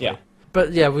 basically. Yeah.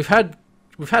 But yeah, we've had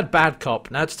bad cop.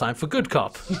 Now it's time for good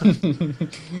cop.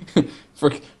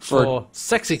 for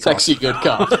sexy cop. Sexy good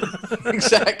cop.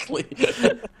 Exactly.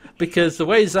 Because the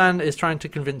way Zhaan is trying to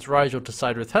convince Rigel to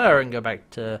side with her and go back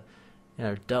to,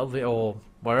 Delvia or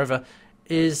wherever,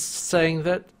 is saying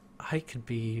that I could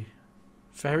be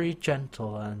very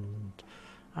gentle and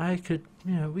I could,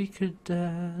 we could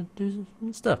do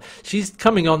some stuff. She's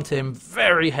coming on to him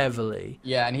very heavily.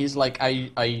 Yeah, and he's like,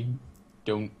 I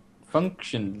don't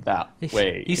function that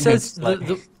way. He says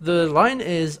the line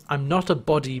is, I'm not a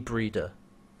body breeder.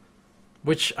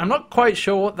 Which I'm not quite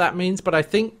sure what that means, but I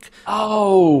think...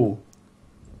 Oh!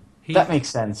 That makes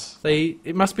sense.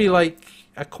 It must be like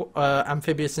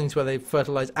amphibious things where they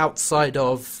fertilize outside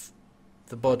of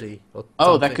the body.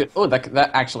 Or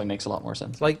that actually makes a lot more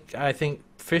sense. Like, I think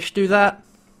fish do that.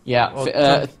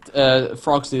 Yeah,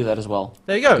 frogs do that as well.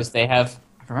 There you go. Because they have,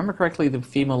 if I remember correctly, the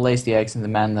female lays the eggs and the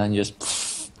man then just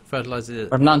fertilizes it.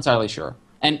 I'm not entirely sure.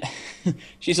 And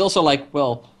she's also like,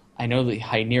 well, I know the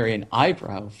Hynerian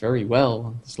eyebrow very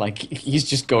well. It's like, he's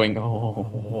just going,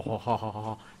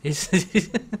 oh.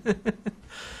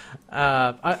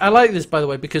 I like this, by the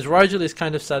way, because Rigel is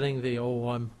kind of selling the,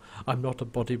 I'm not a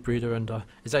body breeder, and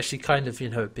is actually kind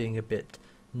of, being a bit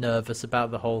nervous about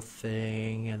the whole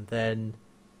thing, and then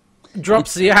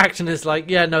drops the act and is like,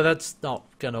 yeah, no, that's not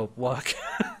gonna work.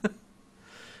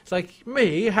 It's like,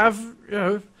 me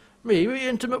be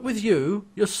intimate with you?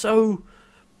 You're so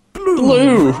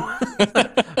blue.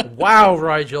 Wow,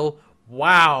 Rigel.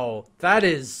 Wow. That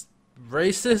is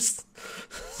racist.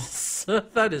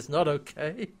 That is not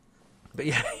okay. But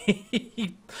yeah,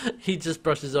 he just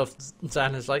brushes off Zan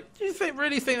and is like, do you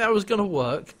really think that was going to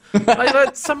work? Like,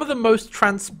 that's some of the most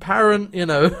transparent,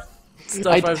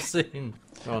 stuff I've seen.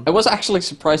 I was actually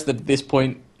surprised that at this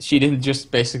point she didn't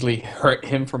just basically hurt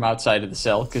him from outside of the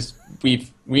cell, because we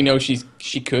know she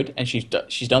could, and she's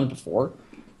done it before.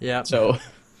 Yeah. So.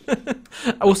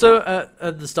 Also,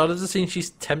 at the start of the scene, she's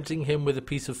tempting him with a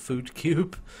piece of food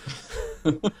cube,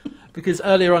 because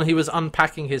earlier on he was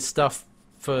unpacking his stuff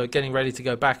for getting ready to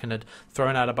go back and had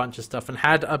thrown out a bunch of stuff and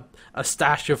had a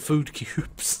stash of food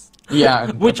cubes.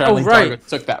 Yeah, which Dargo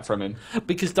took that from him.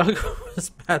 Because Dargo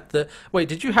was mad that, wait,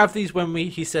 did you have these when we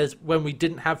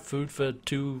didn't have food for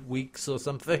 2 weeks or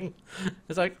something?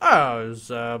 It's like, oh, it was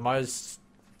my... As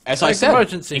I said,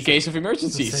 emergencies. In case of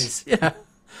emergencies. Yeah.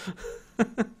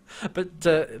 But,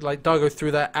 Dargo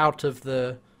threw that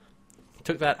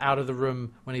took that out of the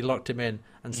room when he locked him in,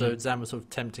 and so Zan was sort of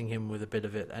tempting him with a bit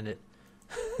of it, and it...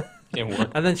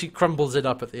 And then she crumbles it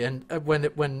up at the end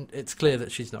when it's clear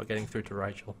that she's not getting through to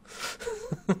Rigel.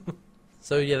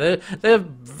 So yeah, they're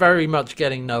very much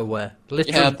getting nowhere,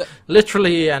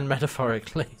 literally and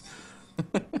metaphorically.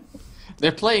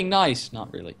 They're playing nice,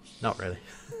 not really. Not really.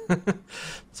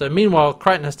 So meanwhile,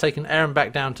 Crichton has taken Erin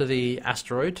back down to the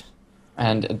asteroid,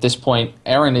 and at this point,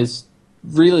 Erin is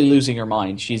really losing her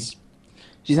mind. She's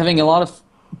having a lot of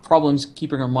problems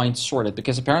keeping her mind sorted,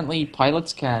 because apparently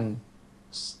pilots can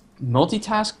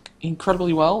multitask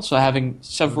incredibly well, so having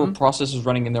several processes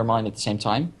running in their mind at the same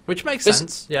time. Which makes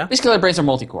sense, yeah. Basically, their brains are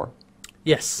multi-core.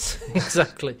 Yes,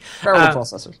 exactly. Parallel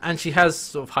processors. And she has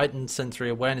sort of heightened sensory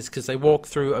awareness because they walk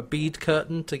through a bead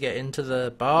curtain to get into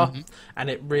the bar,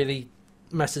 and it really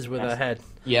messes with her head.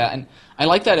 Yeah, and I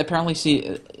like that. Apparently,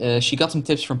 she got some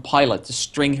tips from Pilot to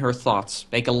string her thoughts,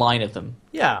 make a line of them.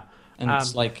 Yeah. And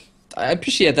it's like, I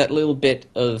appreciate that little bit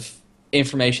of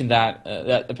information that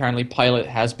apparently Pilot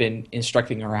has been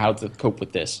instructing her how to cope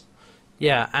with this.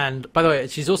 Yeah, and by the way,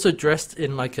 she's also dressed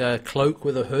in like a cloak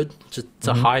with a hood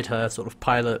to hide her sort of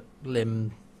pilot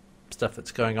limb stuff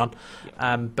that's going on.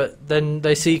 Yeah. But then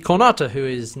they see Cornata, who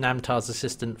is Namtar's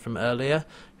assistant from earlier,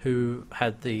 who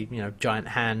had the giant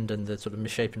hand and the sort of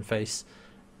misshapen face.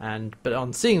 But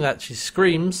on seeing that, she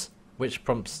screams, which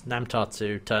prompts Namtar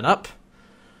to turn up.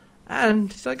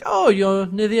 And he's like, "Oh, you're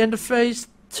near the end of phase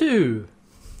 2.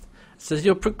 Says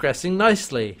you're progressing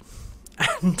nicely."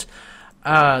 And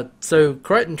so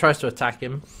Crichton tries to attack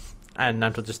him, and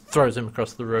Namtar just throws him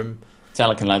across the room.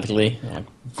 Telekinetically.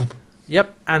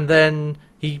 Yep, and then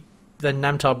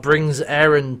Namtar brings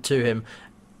Erin to him.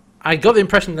 I got the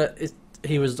impression that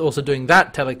he was also doing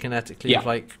that telekinetically,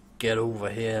 like, get over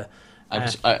here.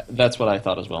 That's what I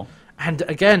thought as well. And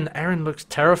again, Erin looks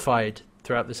terrified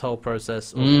throughout this whole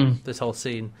process, or this whole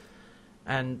scene.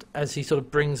 And as he sort of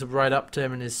brings right up to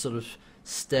him and is sort of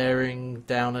staring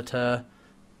down at her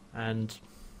and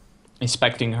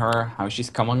inspecting her, how she's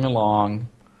coming along.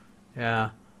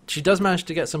 Yeah. She does manage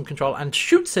to get some control and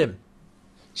shoots him.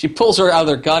 She pulls her out of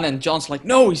her gun, and John's like,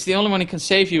 "No, he's the only one who can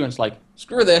save you." And it's like,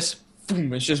 screw this.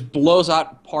 Boom, it just blows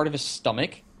out part of his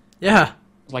stomach. Yeah.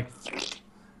 It's like...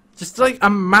 just like a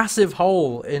massive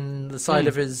hole in the side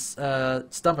of his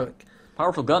stomach.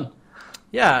 Powerful gun.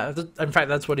 Yeah, in fact,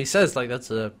 that's what he says. Like,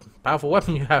 that's a powerful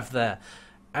weapon you have there.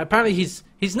 Apparently, he's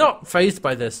not fazed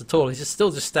by this at all. He's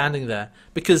still standing there,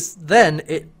 because then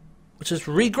it just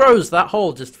regrows. That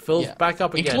hole just fills back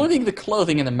up again, including the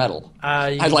clothing and the metal.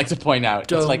 I'd like to point out.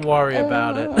 Don't worry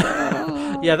about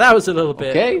it. Yeah, that was a little bit.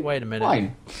 Okay, wait a minute.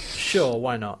 Fine. Sure,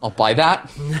 why not? I'll buy that.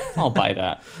 I'll buy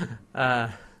that.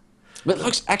 But it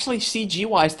looks, actually,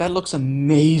 CG-wise, that looks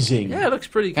amazing. Yeah, it looks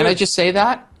pretty good. Can I just say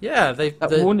that? Yeah,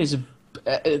 wound is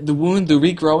the wound, the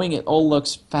regrowing, it all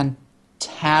looks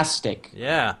fantastic.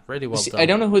 Yeah, really well done. I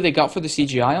don't know who they got for the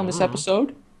CGI on this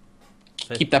episode.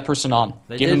 Keep that person on.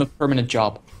 Give him a permanent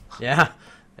job. Yeah,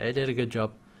 He did a good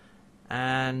job.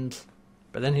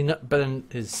 But then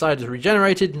his side is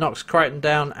regenerated, knocks Crichton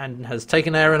down, and has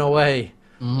taken Aaron away.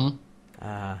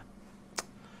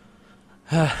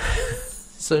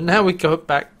 So now we go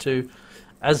back to,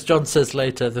 as John says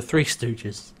later, the Three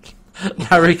Stooges.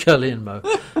 Larry, Curly, and Moe.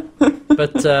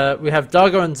 But we have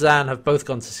Dargo and Zan have both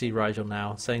gone to see Rigel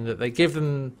now, saying that they give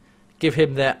him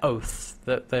their oath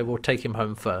that they will take him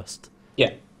home first.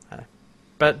 Yeah.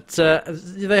 But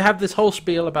they have this whole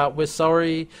spiel about, we're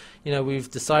sorry,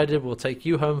 we've decided we'll take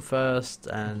you home first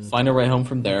and find our way home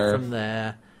from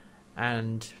there.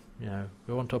 And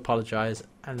we want to apologize.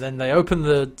 And then they open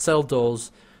the cell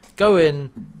doors, go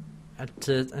in, and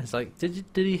it's like, did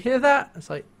he hear that? It's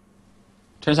like,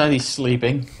 turns out he's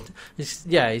sleeping. He's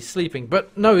sleeping,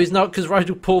 but no, he's not, because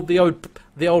Rigel pulled the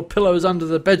old pillows under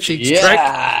the bedsheets.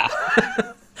 Yeah.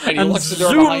 and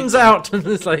zooms out, and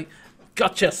it's like,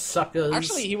 gotcha, suckers.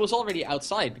 Actually, he was already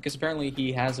outside, because apparently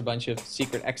he has a bunch of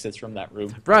secret exits from that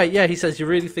room. Right, yeah, he says, you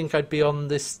really think I'd be on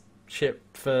this ship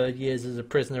for years as a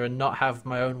prisoner and not have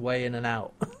my own way in and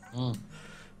out?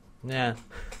 Yeah.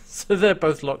 So they're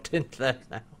both locked in there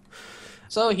now.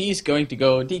 So he's going to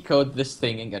go decode this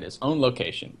thing and get his own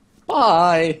location.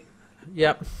 Bye!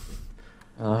 Yep.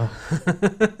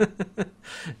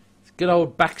 Good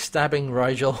old backstabbing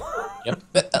Rigel. Yep.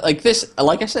 Like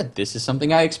I said, this is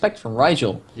something I expect from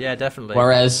Rigel. Yeah, definitely.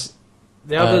 Whereas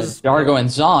the others, Dargo and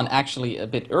Zahn actually a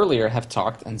bit earlier have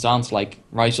talked, and Zahn's like,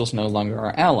 Rigel's no longer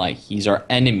our ally, he's our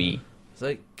enemy. It's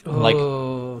like,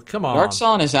 come on. Dark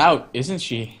Zahn is out, isn't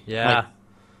she? Yeah. Like,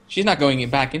 she's not going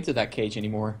back into that cage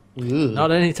anymore.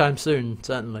 Not anytime soon,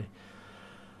 certainly.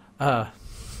 But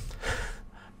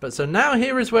so now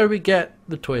here is where we get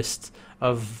the twist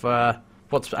of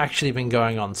what's actually been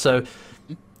going on. So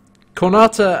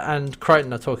Kornata and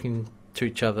Crichton are talking to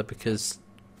each other because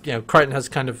Crichton has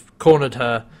kind of cornered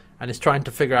her and is trying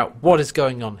to figure out what is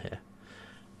going on here.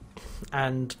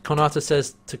 And Kornata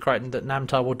says to Crichton that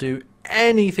Namtar will do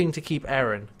anything to keep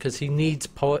Aaron because he needs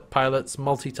pilots'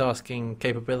 multitasking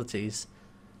capabilities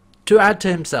to add to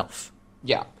himself.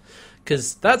 Yeah.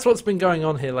 Because that's what's been going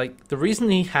on here. Like, the reason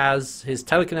he has his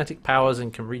telekinetic powers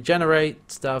and can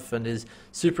regenerate stuff and is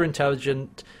super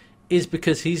intelligent is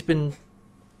because he's been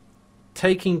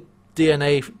taking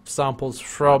DNA samples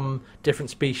from different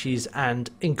species and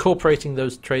incorporating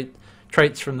those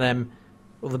traits from them,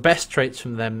 or the best traits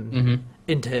from them,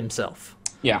 into himself.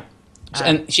 Yeah.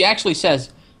 And she actually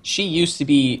says she used to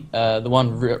be the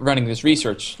one running this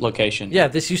research location. Yeah,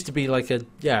 this used to be like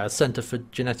a center for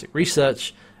genetic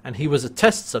research, and he was a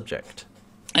test subject.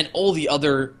 And all the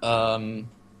other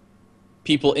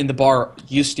people in the bar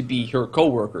used to be her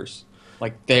co-workers.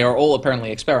 Like, they are all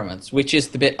apparently experiments, which is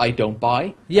the bit I don't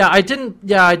buy. Yeah, I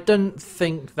don't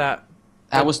think that...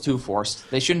 That was too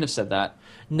forced. They shouldn't have said that.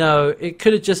 No, it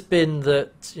could have just been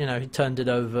that, he turned it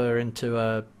over into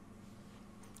a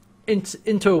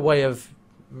way of,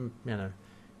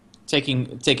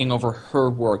 taking over her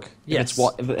work. Yes.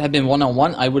 If it had been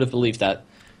one-on-one, I would have believed that.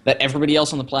 That everybody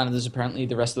else on the planet is apparently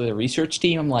the rest of the research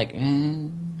team, I'm like,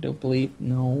 don't believe,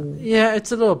 no. Yeah,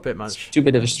 it's a little bit much. It's too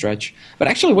bit of a stretch. But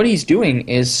actually what he's doing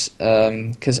is,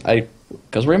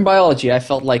 because we're in biology, I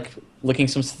felt like looking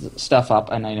some stuff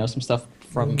up, and I know some stuff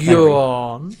from Go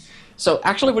on. So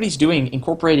actually what he's doing,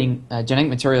 incorporating genetic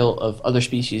material of other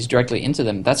species directly into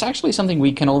them, that's actually something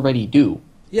we can already do.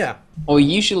 Yeah. What we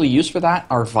usually use for that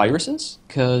are viruses,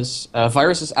 because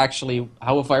viruses actually,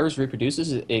 how a virus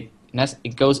reproduces, it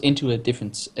goes into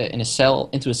a cell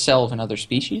of another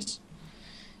species.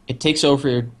 It takes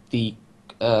over the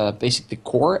basically the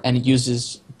core, and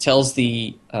it tells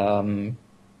the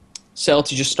cell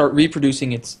to just start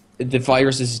reproducing the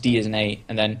virus's DNA,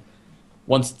 and then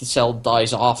once the cell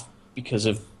dies off because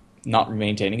of not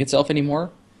maintaining itself anymore,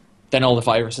 then all the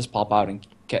viruses pop out and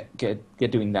get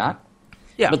doing that.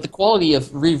 Yeah. But the quality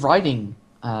of rewriting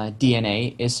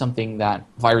DNA is something that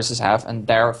viruses have, and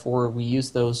therefore we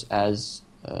use those as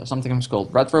something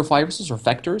called retroviruses or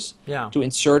vectors to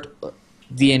insert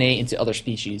DNA into other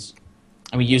species.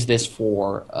 And we use this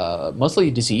for mostly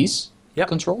disease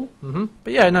control. Mm-hmm.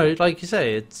 But yeah, no, like you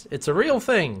say, it's a real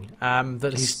thing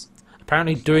that he's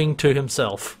apparently doing to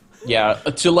himself. Yeah,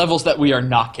 to levels that we are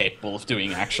not capable of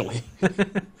doing, actually.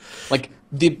 Like,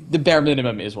 the bare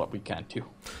minimum is what we can do.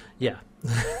 Yeah.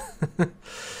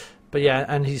 But yeah,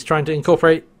 and he's trying to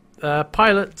incorporate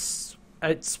pilots,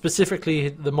 specifically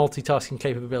the multitasking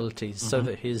capabilities, so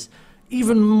that he's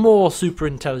even more super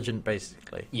intelligent,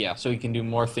 basically. Yeah, so he can do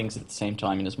more things at the same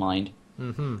time in his mind.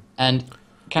 Mm-hmm. And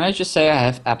can I just say I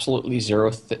have absolutely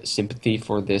zero sympathy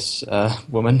for this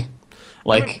woman?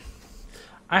 Like,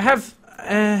 I have,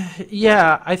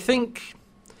 I think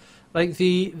Like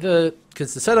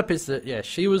because the setup is that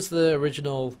she was the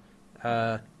original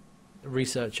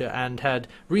researcher and had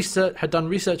done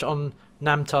research on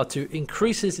Namtar to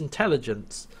increase his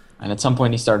intelligence. And at some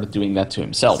point he started doing that to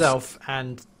himself.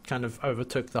 And kind of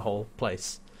overtook the whole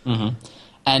place. Mm-hmm.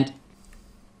 And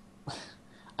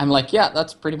I'm like, yeah,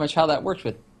 that's pretty much how that works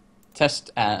with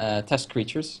test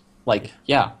creatures. Like,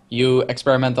 yeah, you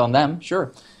experiment on them,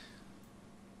 sure.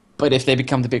 But if they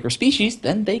become the bigger species,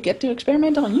 then they get to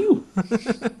experiment on you.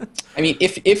 I mean,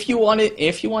 if you want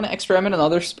to experiment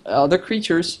on other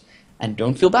creatures and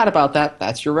don't feel bad about that,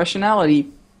 that's your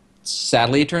rationality.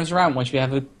 Sadly, it turns around once you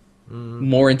have a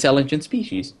more intelligent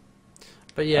species.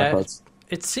 But yeah,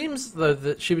 it seems though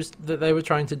that they were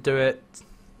trying to do it.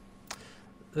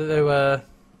 That they were,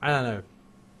 I don't know.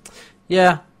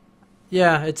 Yeah,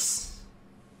 it's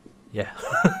yeah.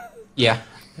 Yeah.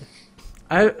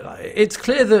 It's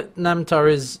clear that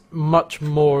Namtar is much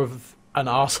more of an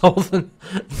arsehole than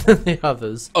the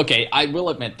others. Okay, I will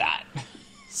admit that.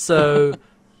 So,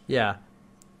 yeah.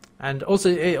 And also,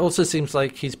 it also seems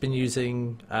like he's been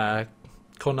using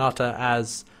Kornata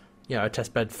as, a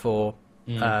test bed for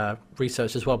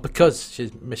research as well, because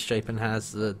she's misshapen,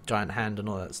 has the giant hand and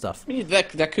all that stuff. I mean,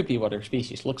 that could be what her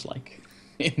species looks like,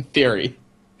 in theory.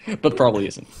 But probably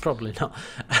isn't. Probably not.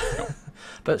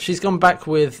 But she's gone back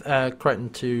with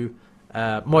Crichton to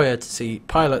Moya to see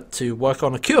Pilot to work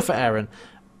on a cure for Eren.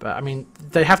 But, I mean,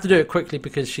 they have to do it quickly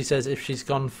because she says if she's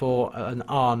gone for an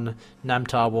Arn,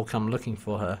 Namtar will come looking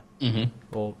for her.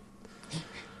 Mm-hmm.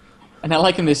 And I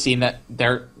like in this scene that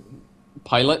their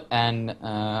Pilot and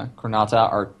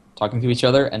Kornata are talking to each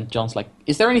other, and John's like,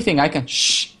 is there anything I can...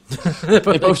 Shh! They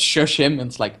both shush him, and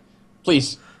it's like,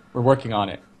 please, we're working on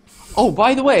it. Oh,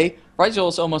 by the way, Rigel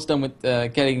is almost done with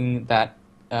getting that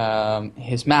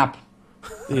his map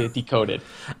decoded.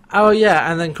 Oh yeah,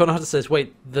 and then Kornata says,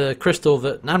 "Wait, the crystal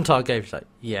that Namtar gave." She's like,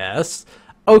 "Yes,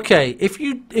 okay. If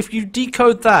you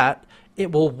decode that,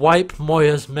 it will wipe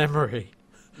Moya's memory."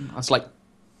 I was like,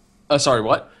 sorry,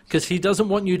 what? Because he doesn't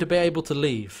want you to be able to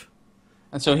leave.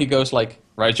 And so he goes like,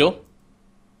 Rigel?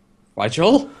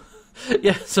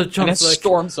 Yeah. So John's like,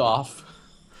 storms off.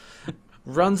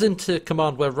 Runs into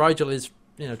command where Rigel is,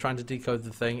 trying to decode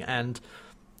the thing, and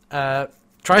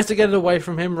tries to get it away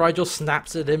from him. Rigel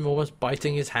snaps at him, almost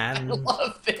biting his hand. I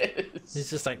love this. He's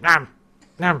just like, nam.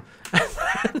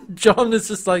 John is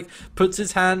just like, puts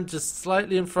his hand just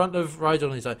slightly in front of Rigel,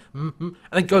 and he's like, and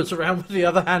then goes around with the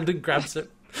other hand and grabs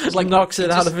it. Just like knocks it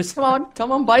out of his...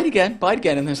 Come on, bite again.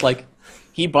 And there's like,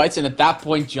 he bites, and at that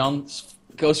point, John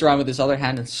goes around with his other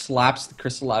hand and slaps the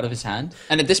crystal out of his hand.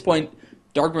 And at this point,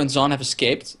 Darkman and Zahn have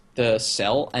escaped the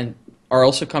cell and are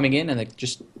also coming in, and it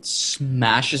just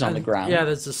smashes on the ground. Yeah,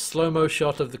 there's a slow-mo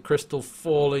shot of the crystal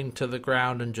falling to the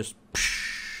ground and just...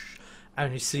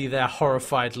 And you see their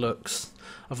horrified looks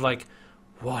of like,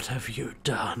 what have you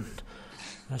done?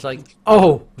 And it's like,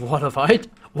 oh, what have I...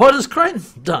 What has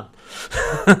Crichton done?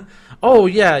 Oh,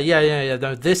 yeah.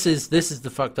 No, this is the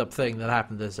fucked up thing that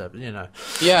happened this episode,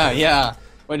 Yeah.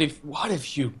 What have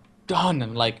you done?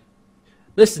 And like...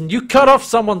 Listen, you cut off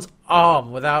someone's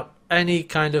arm without any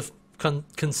kind of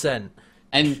consent.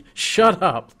 And shut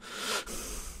up.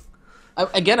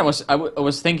 Again, I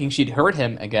was thinking she'd hurt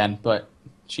him again, but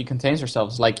she contains herself.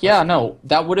 It's like, yeah, no,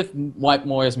 that would have wiped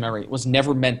Moya's memory. It was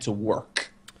never meant to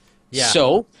work. Yeah.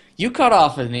 So you cut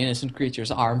off an innocent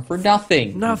creature's arm for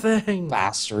nothing. Nothing.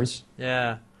 Bastards.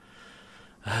 Yeah.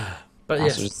 But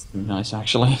Bastards. Yes. Nice,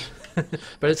 actually.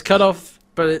 But it's cut off.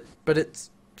 But it's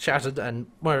shattered, and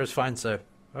Moira's fine. So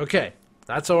okay,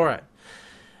 that's all right.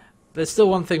 There's still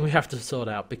one thing we have to sort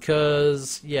out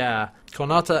because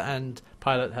Kornata and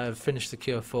Pilot have finished the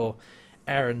cure for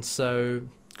Eren. So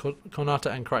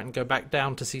Kornata and Crichton go back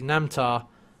down to see Namtar.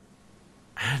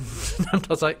 And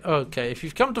Namtar's like, okay, if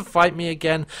you've come to fight me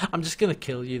again, I'm just going to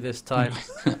kill you this time.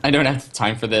 I don't have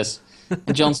time for this.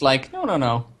 And John's like,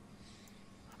 no.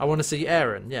 I want to see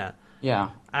Eren, yeah.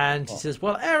 Yeah. And he says,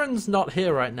 well, Eren's not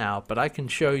here right now, but I can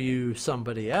show you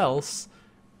somebody else.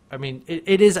 I mean,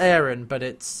 it is Eren, but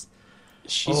it's...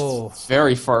 She's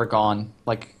very far gone.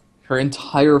 Like, her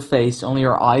entire face, only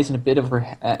her eyes and a bit of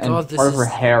her... and part of her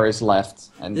hair is left.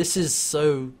 And this is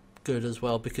so... good as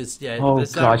well because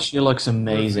she looks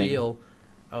amazing. Reveal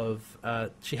of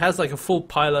she has like a full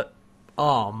pilot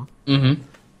arm,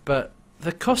 but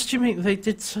the costuming they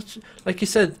did such like you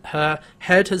said, her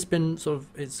head has been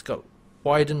it's got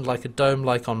widened like a dome,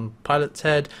 like on Pilot's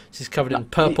head. She's covered in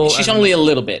purple. She's only a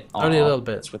little bit. Only a little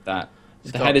bit with that.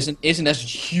 The head isn't as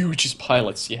huge as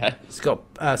Pilot's yet. It's got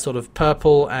sort of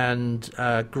purple and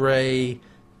grey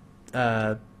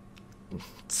not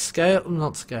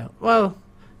scale. Well.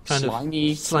 kind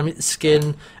slimy. of slimy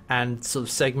skin and sort of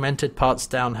segmented parts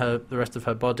down the rest of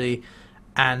her body,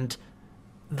 and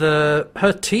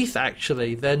her teeth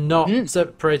actually, they're not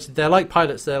separated. They're like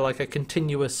pilots. They're like a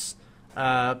continuous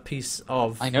piece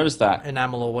of I noticed that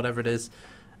enamel or whatever it is,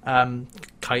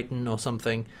 chitin or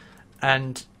something,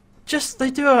 and just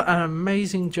they do an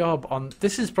amazing job on.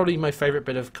 This is probably my favorite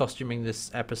bit of costuming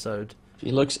this episode.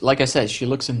 She looks, like I said, she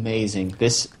looks amazing.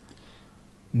 This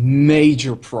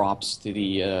major props to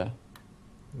the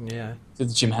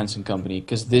Jim Henson Company,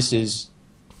 because this is,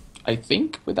 I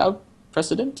think, without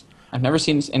precedent. I've never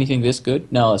seen anything this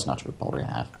good. No, that's not true. Probably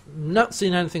have. Not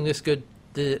seen anything this good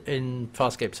in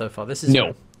Farscape so far. This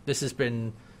has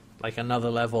been like another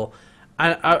level.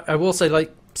 And I will say,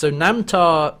 like, so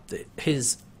Namtar,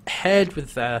 his head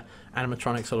with their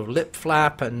animatronic sort of lip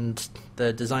flap, and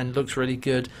the design looks really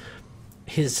good.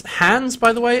 His hands,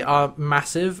 by the way, are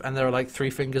massive, and there are like 3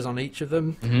 fingers on each of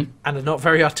them, and they're not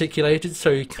very articulated,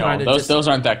 so he kind of those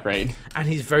aren't that great. And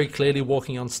he's very clearly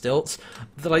walking on stilts.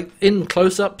 Like in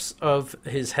close-ups of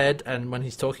his head, and when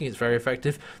he's talking, it's very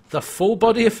effective. The full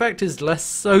body effect is less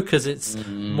so, because it's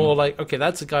more like, okay,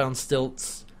 that's a guy on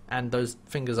stilts, and those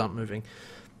fingers aren't moving.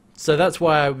 So that's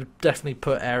why I would definitely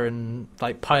put Erin,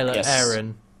 like pilot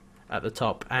Erin, at the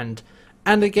top.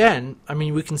 And again, I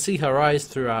mean, we can see her eyes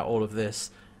throughout all of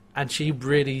this, and she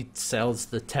really sells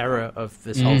the terror of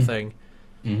this whole thing.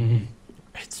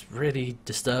 It's really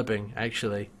disturbing,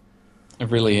 actually. It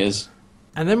really is.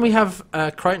 And then we have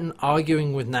Crichton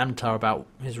arguing with Namtar about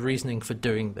his reasoning for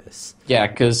doing this. Yeah,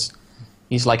 because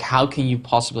he's like, how can you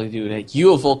possibly do that?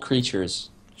 You of all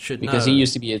creatures should know. Because he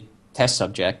used to be a test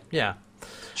subject. Yeah.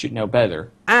 Should know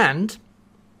better. And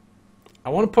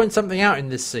I want to point something out in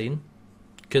this scene,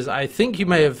 because I think you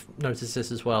may have noticed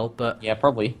this as well, but... Yeah,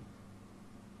 probably.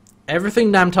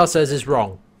 Everything Namtar says is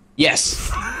wrong. Yes.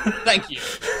 Thank you.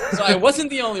 So I wasn't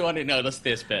the only one who noticed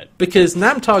this bit. Because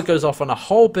Namtar goes off on a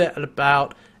whole bit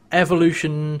about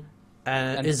evolution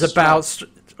and is about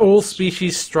all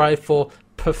species strive for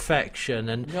perfection,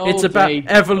 and it's about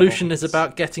evolution is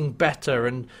about getting better,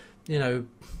 and, you know,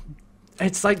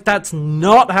 it's like that's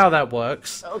not how that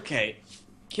works. Okay.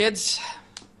 Kids...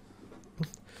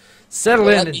 Settle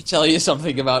in. Let me tell you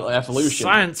something about evolution.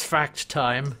 Science fact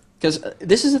time. Because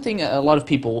this is the thing a lot of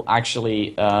people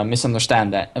actually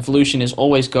misunderstand, that evolution is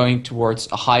always going towards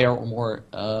a higher or more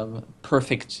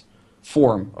perfect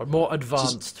form. Or more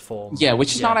advanced form. Yeah,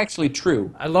 which is not actually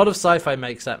true. A lot of sci-fi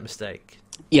makes that mistake.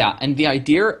 Yeah, and the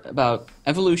idea about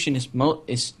evolution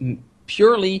is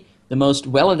purely the most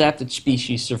well-adapted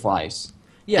species survives.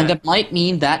 Yeah. And that might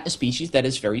mean that a species that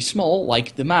is very small,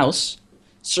 like the mouse,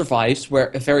 survives, where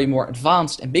a very more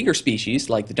advanced and bigger species,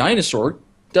 like the dinosaur,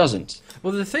 doesn't.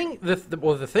 Well, the thing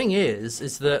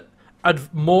is that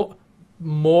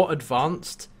more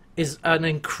advanced is an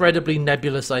incredibly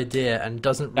nebulous idea, and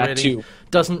doesn't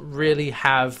really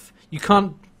have. You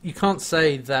can't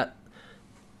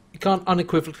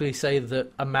unequivocally say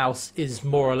that a mouse is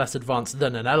more or less advanced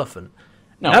than an elephant.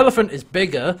 No. An elephant is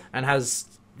bigger and has,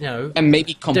 and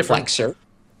maybe complexer.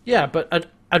 Yeah, but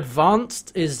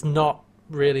advanced is not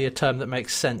really a term that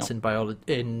makes sense in biology,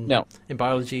 in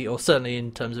biology, or certainly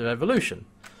in terms of evolution.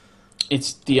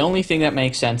 It's the only thing that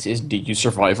makes sense is, did you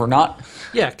survive or not?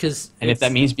 Yeah, because if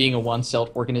that means being a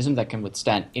one-celled organism that can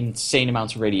withstand insane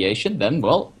amounts of radiation, then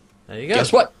well, there you go.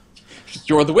 Guess what?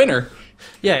 You're the winner.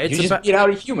 Yeah, it's you just beat out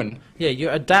a human. Yeah, you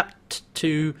adapt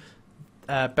to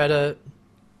better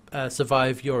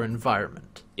survive your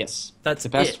environment. Yes, that's the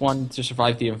best one to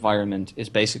survive the environment. Is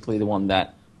basically the one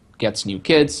that gets new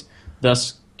kids,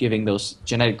 thus giving those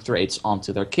genetic traits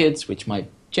onto their kids, which might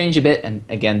change a bit. And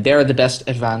again, they're the best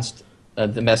advanced,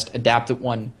 the best adapted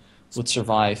one would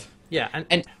survive. Yeah,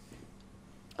 and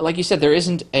like you said,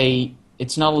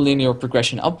 it's not a linear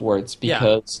progression upwards,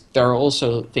 because there are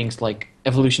also things like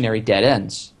evolutionary dead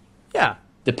ends. Yeah.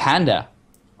 The panda,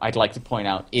 I'd like to point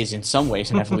out, is in some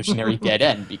ways an evolutionary dead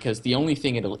end, because the only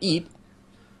thing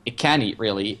it can eat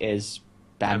really, is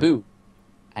bamboo.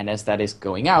 And as that is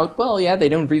going out, well, yeah, they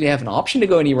don't really have an option to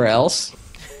go anywhere else.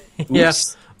 Oops. Yeah,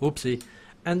 oopsie.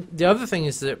 And the other thing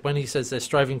is that when he says they're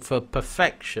striving for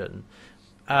perfection,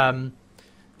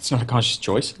 it's not a conscious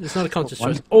choice. It's not a conscious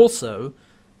choice. Also,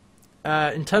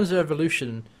 in terms of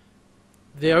evolution,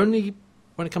 when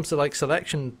it comes to like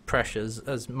selection pressures,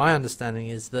 as my understanding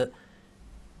is that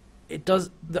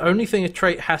the only thing a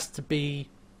trait has to be,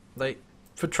 like,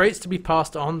 for traits to be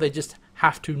passed on, they just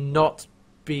have to not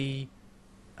be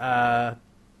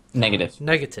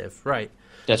Negative, right.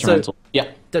 Detrimental.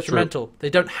 Detrimental. True.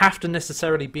 They don't have to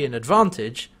necessarily be an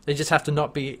advantage. They just have to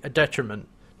not be a detriment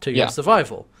to your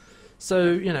survival.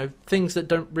 So, things that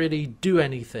don't really do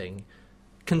anything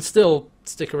can still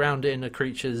stick around in a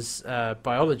creature's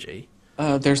biology.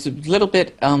 There's a little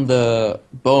bit on the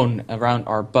bone around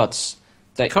our butts.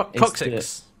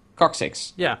 Coccyx.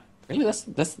 Coccyx. Yeah. Really? That's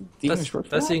the English word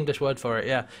for That's that? the English word for it,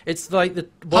 yeah. It's like the...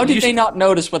 How did they not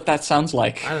notice what that sounds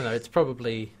like? I don't know, it's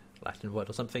probably Latin word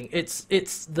or something. It's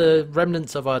the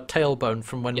remnants of our tailbone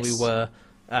from when we were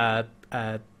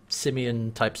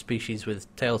simian-type species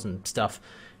with tails and stuff.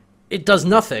 It does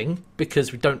nothing,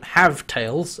 because we don't have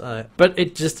tails, but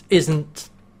it just isn't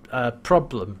a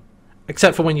problem.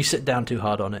 Except for when you sit down too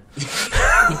hard on it.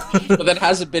 But that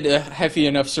has a bit of heavy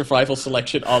enough survival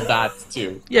selection on that,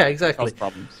 too. Yeah, exactly.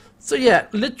 Problems. So yeah,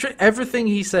 literally everything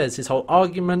he says, his whole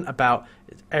argument about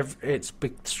it's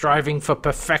striving for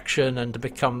perfection and to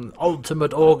become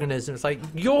ultimate organism, it's like,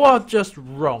 you are just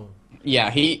wrong. Yeah,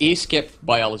 he skipped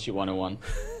Biology 101.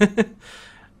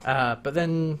 But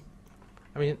then,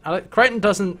 I mean, Crichton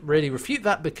doesn't really refute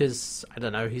that because, I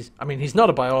don't know, he's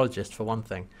not a biologist, for one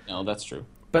thing. No, that's true.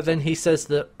 But then he says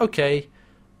that, okay,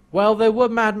 well, there were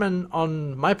madmen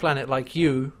on my planet like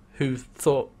you who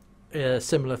thought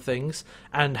similar things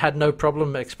and had no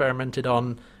problem experimenting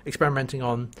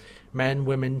on men,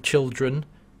 women, children.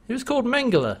 He was called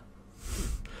Mengele.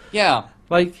 Yeah.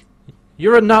 Like,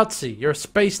 you're a Nazi. You're a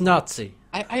space Nazi.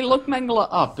 I looked Mengele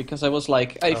up because I was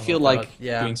like, I feel like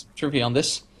doing some trivia on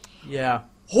this. Yeah.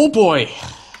 Oh boy.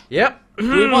 Yep.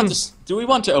 Do we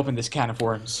want to open this can of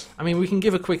worms? I mean, we can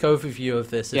give a quick overview of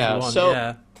this if you want.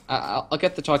 So I'll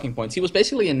get the talking points. He was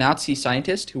basically a Nazi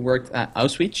scientist who worked at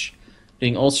Auschwitz,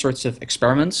 doing all sorts of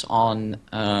experiments on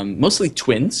mostly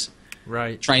twins.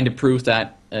 Right. Trying to prove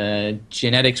that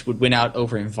genetics would win out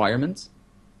over environment,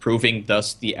 proving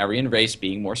thus the Aryan race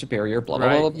being more superior, blah, blah,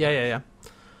 blah, blah. Yeah.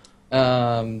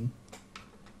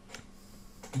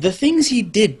 The things he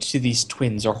did to these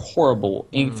twins are horrible.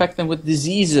 Infect them with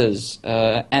diseases,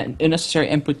 and unnecessary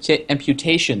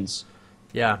amputations.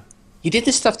 Yeah. He did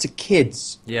this stuff to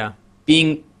kids. Yeah.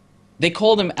 They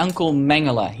called him Uncle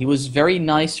Mengele. He was very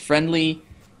nice, friendly.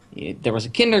 There was a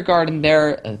kindergarten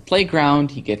there, a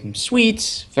playground. He gave them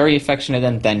sweets, very affectionate,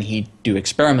 and then he'd do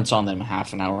experiments on them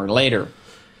half an hour later.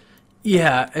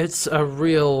 Yeah, it's a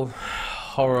real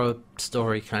horror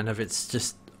story, kind of. It's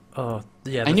just,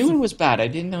 yeah. I knew it was bad. I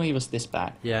didn't know he was this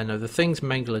bad. Yeah, no, the things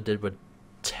Mengele did were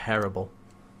terrible.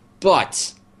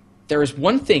 But there is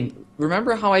one thing.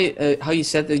 Remember how you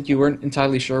said that you weren't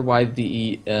entirely sure why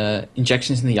the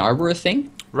injections in the eye were a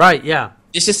thing? Right. Yeah.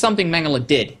 This is something Mengele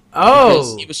did.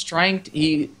 Oh. Because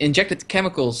he injected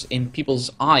chemicals in people's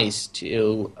eyes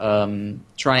to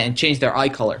try and change their eye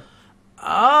color.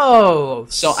 Oh.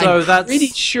 So I'm pretty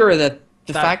sure that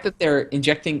the fact that they're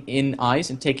injecting in eyes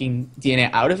and taking DNA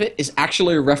out of it is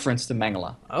actually a reference to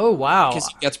Mengele. Oh, wow. Because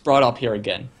it gets brought up here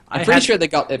again. I'm pretty sure they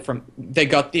got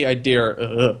the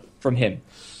idea from him.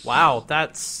 Wow,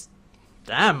 that's...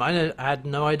 Damn, I had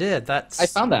no idea. I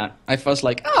found that. I was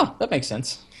like, oh, that makes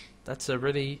sense. That's a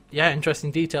really,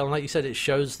 interesting detail. And like you said, it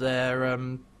shows their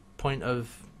point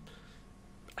of,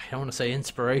 I don't want to say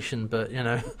inspiration, but,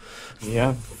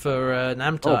 yeah, for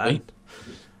Namtar.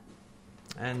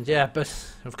 And yeah, but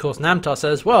of course Namtar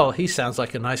says, well, he sounds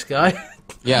like a nice guy.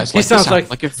 Yeah, he sounds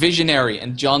like a visionary.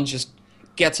 And John just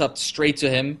gets up straight to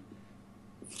him,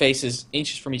 faces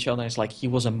inches from each other, and it's like he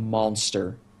was a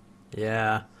monster.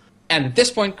 Yeah. And at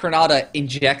this point, Granada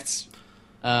injects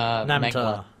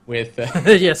Namtar with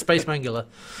Space Mengele.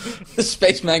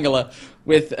 Space Mengele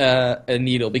with a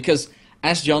needle, because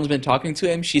as John's been talking to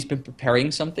him, she's been preparing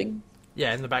something.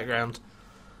 Yeah, in the background.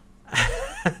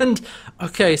 And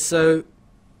okay, so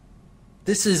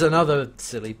this is another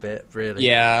silly bit, really.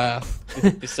 Yeah,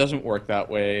 this doesn't work that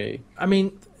way. I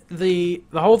mean, the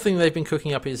whole thing they've been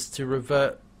cooking up is to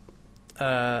revert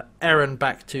Erin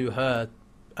back to her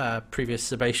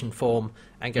previous Sebacean form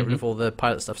and get rid of all the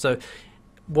pilot stuff. So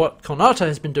what Konata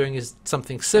has been doing is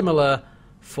something similar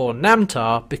for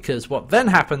Namtar, because what then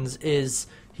happens is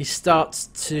he starts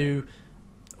to...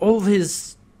 all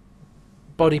his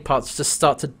body parts just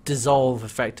start to dissolve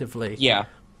effectively. Yeah.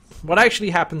 What actually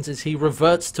happens is he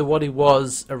reverts to what he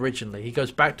was originally. He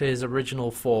goes back to his original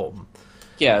form.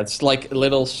 Yeah, it's like a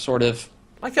little sort of...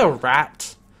 like a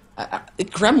rat.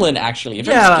 Gremlin, actually. If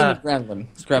Gremlin.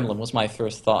 Gremlin was my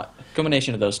first thought.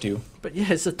 Combination of those two. But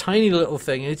yeah, it's a tiny little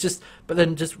thing. It just, but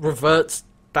then just reverts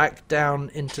back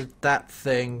down into that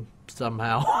thing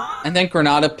somehow. And then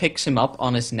Granada picks him up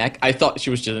on his neck. I thought she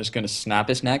was just going to snap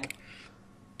his neck.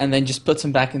 And then just puts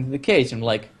him back into the cage. I'm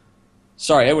like,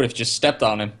 sorry, I would have just stepped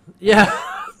on him. Yeah.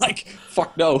 Like,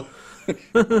 fuck no.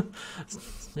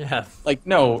 Yeah. Like,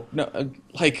 no,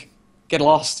 like, get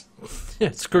lost.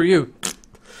 Yeah, screw you.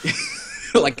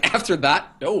 Like, after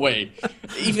that, no way.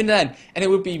 Even then. And it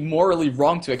would be morally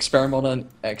wrong to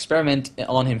experiment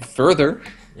on him further.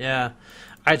 Yeah.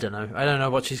 I don't know. I don't know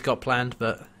what she's got planned,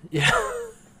 but yeah.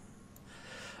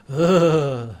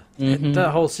 That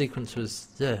whole sequence was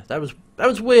that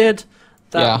was weird.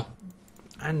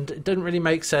 And it didn't really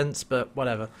make sense, but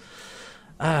whatever.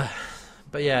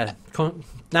 But yeah,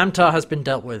 Namtar has been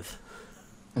dealt with.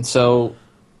 And so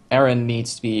Eren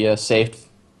needs to be saved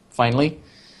finally.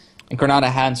 And Granada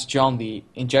hands John the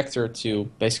injector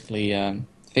to basically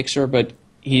fix her, but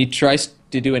he tries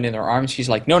to do it in her arm. She's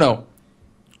like, no,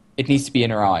 it needs to be in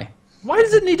her eye. Why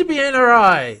does it need to be in her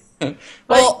eye?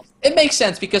 Well, it makes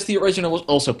sense because the original was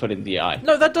also put in the eye.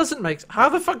 No, that doesn't make... How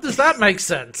the fuck does that make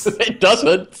sense? It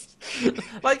doesn't.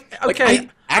 Okay.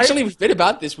 We've been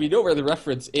about this. We know where the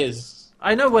reference is.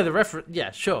 I know where the reference...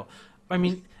 Yeah, sure. I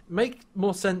mean, make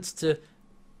more sense to,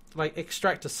 like,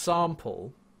 extract a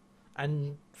sample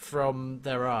and from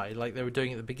their eye, like they were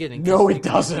doing at the beginning. No, it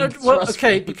doesn't.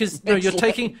 Because you're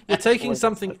taking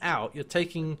something out. You're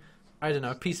taking, I don't know,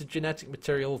 a piece of genetic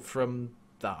material from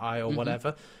the eye or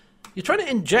whatever. You're trying to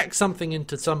inject something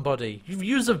into somebody. You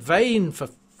use a vein, for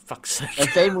fuck's sake. A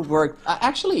vein would work.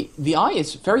 Actually, the eye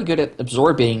is very good at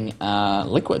absorbing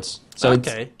liquids. So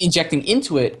it's injecting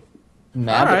into it,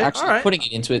 but putting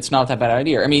it into it's not that bad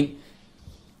idea. I mean,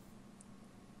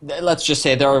 let's just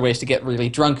say there are ways to get really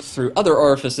drunk through other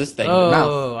orifices than your mouth.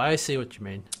 Oh, I see what you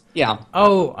mean. Yeah.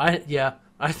 Oh, I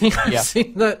think I've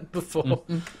seen that before.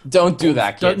 Don't do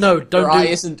that, kid. Don't Your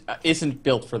eye isn't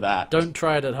built for that. Don't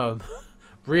try it at home.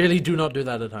 Really, do not do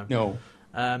that at home. No.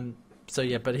 So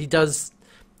yeah, but he does.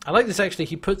 I like this actually.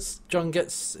 John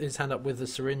gets his hand up with the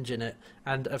syringe in it,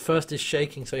 and at first is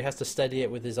shaking, so he has to steady it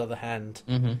with his other hand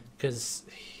because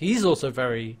he's also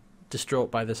very distraught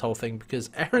by this whole thing because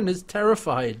Eren is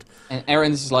terrified. And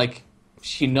Eren's like,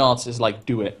 she nods, is like,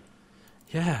 do it.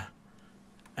 Yeah,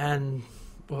 and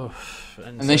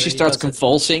then she starts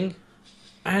convulsing.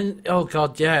 And oh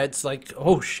god, yeah, it's like,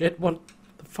 oh shit, what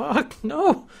the fuck?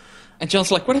 No. And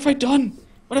John's like, what have I done?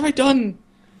 What have I done?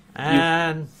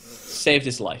 And you saved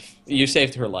his life. You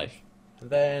saved her life.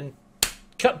 And then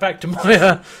cut back to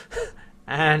Moya,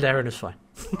 and Eren is fine.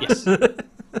 Yes.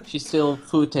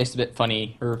 Food tastes a bit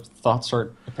funny. Her thoughts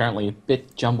are apparently a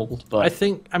bit jumbled, but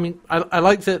I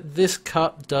like that this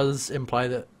cut does imply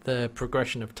that the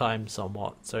progression of time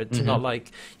somewhat. So it's not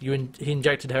like he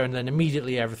injected her and then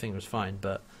immediately everything was fine.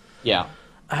 But yeah,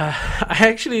 I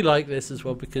actually like this as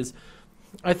well because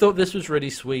I thought this was really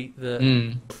sweet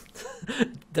that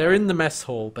they're in the mess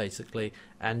hall basically,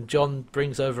 and John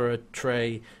brings over a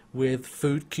tray with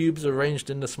food cubes arranged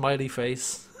in a smiley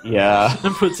face. Yeah.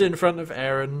 And puts it in front of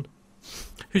Eren,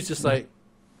 who's just like,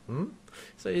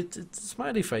 So it's a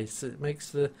smiley face. It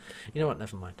makes the... You know what?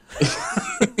 Never mind.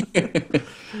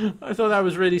 I thought that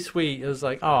was really sweet. It was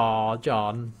like, "Aw,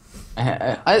 John."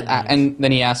 And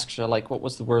then he asks her, like, what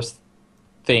was the worst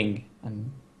thing?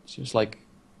 And she was like,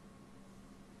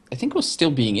 I think it was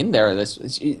still being in there.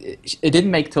 It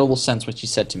didn't make total sense what she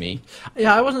said to me.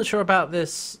 Yeah, I wasn't sure about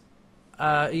this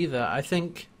either. I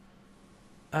think...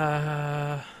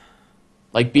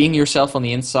 like being yourself on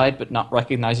the inside, but not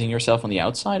recognizing yourself on the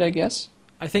outside, I guess.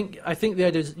 I think the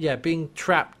idea is being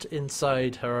trapped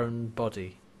inside her own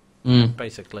body,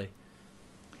 basically,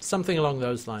 something along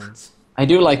those lines. I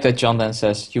do like that John then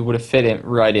says you would have fit in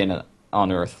right in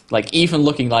on Earth. Like even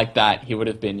looking like that, he would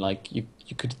have been like you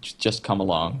could just come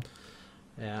along.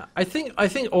 Yeah, I think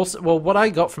also. Well, what I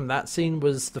got from that scene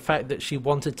was the fact that she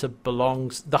wanted to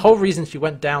belong. The whole reason she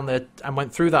went down there and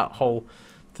went through that whole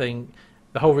thing,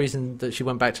 the whole reason that she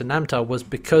went back to Namtar was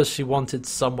because she wanted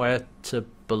somewhere to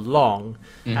belong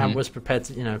and was prepared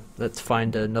to, let's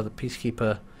find another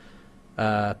peacekeeper,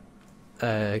 another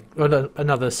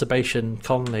Sabatian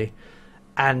colony,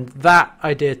 and that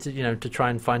idea to try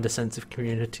and find a sense of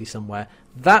community somewhere.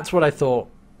 That's what I thought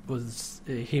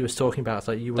he was talking about. It's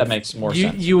like that makes more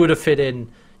sense. You would have fit in.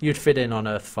 You'd fit in on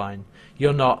Earth fine.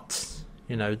 You're not,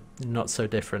 not so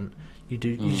different. You do.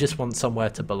 You just want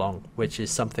somewhere to belong, which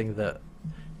is something that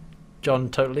John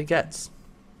totally gets.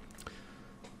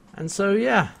 And so,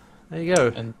 yeah, there you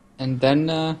go. And then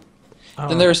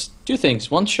there's two things.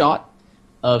 One shot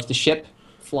of the ship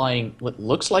flying what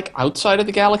looks like outside of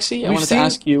the galaxy. I wanted to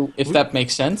ask you if that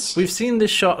makes sense. We've seen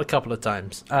this shot a couple of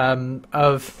times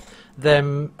of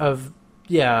kind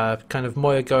of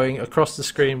Moya going across the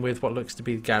screen with what looks to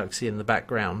be the galaxy in the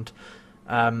background.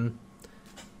 I mean,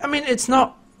 it's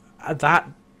not that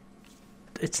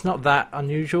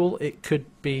unusual. It could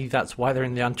be that's why they're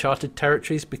in the uncharted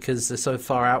territories, because they're so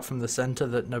far out from the center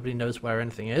that nobody knows where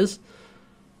anything is.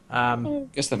 I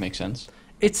guess that makes sense.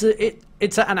 it's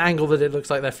at an angle that it looks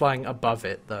like they're flying above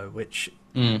it, though, which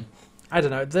I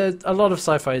don't know. There's a lot of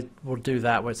sci-fi will do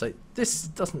that, where it's like, this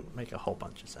doesn't make a whole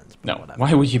bunch of sense. No, whatever.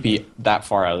 Why would you be that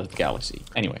far out of the galaxy?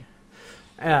 Anyway.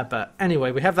 Yeah, but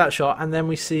anyway, we have that shot, and then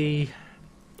we see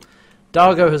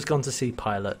Dargo has gone to see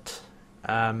Pilot,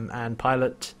 and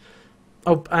Pilot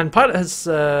has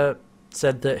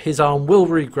said that his arm will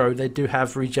regrow. They do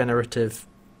have regenerative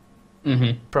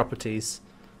properties,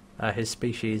 his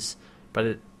species,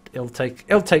 but it'll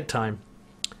take time.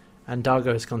 And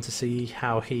Dargo has gone to see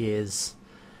how he is,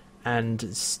 and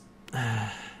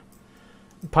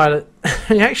Pilot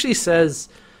he actually says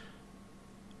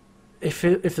if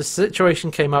the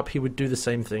situation came up, he would do the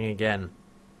same thing again.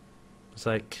 It's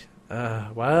like,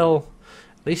 well,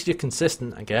 at least you're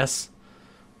consistent, I guess.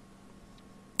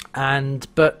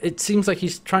 But it seems like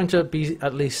he's trying to be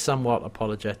at least somewhat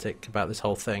apologetic about this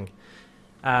whole thing.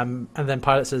 And then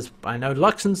Pilot says, I know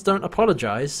Luxons don't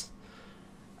apologize.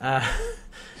 And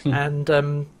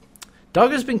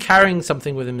Dargo's been carrying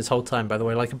something with him this whole time, by the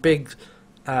way, like a big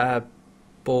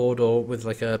board or with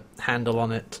like a handle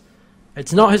on it.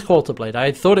 It's not his quarter blade.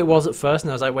 I thought it was at first,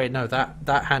 and I was like, wait, no,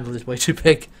 that handle is way too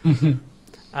big.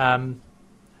 And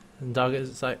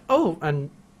Dargo's like, oh, and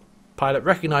Pilot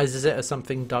recognizes it as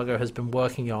something Dargo has been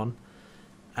working on.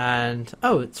 And,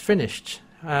 oh, it's finished.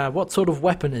 What sort of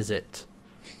weapon is it?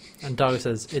 And Dargo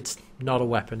says, it's not a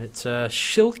weapon, it's a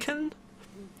shilken?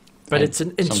 But it's an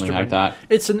instrument. Something like that.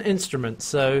 It's an instrument,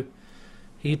 so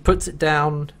he puts it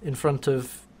down in front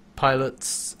of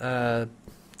Pilot's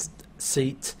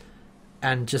seat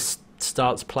and just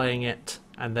starts playing it.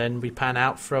 And then we pan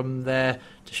out from there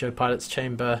to show Pilot's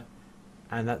chamber,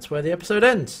 and that's where the episode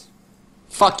ends.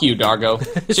 Fuck you, Dargo.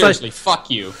 Seriously, fuck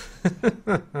you.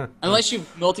 Unless you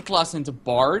multi-class into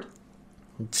Bard.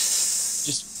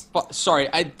 Sorry,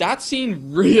 that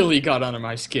scene really got under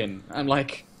my skin. I'm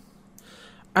like,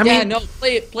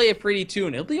 play a pretty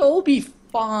tune. It'll all be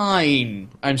fine.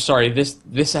 I'm sorry,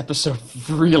 this episode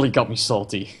really got me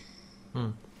salty.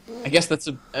 I guess that's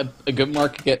a good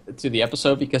mark to get to the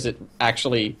episode because it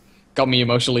actually got me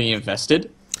emotionally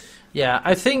invested. Yeah,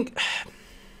 I think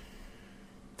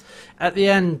at the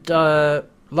end,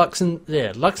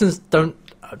 Luxons don't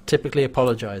typically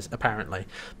apologize, apparently,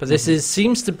 but this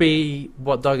seems to be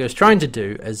what Dargo's trying to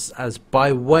do as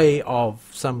by way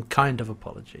of some kind of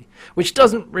apology, which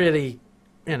doesn't really,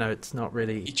 it's not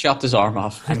really. He chopped his arm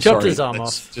off. He chopped his arm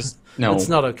off. Just no, it's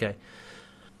not okay.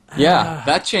 Yeah,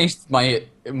 that changed my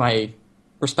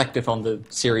perspective on the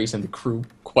series and the crew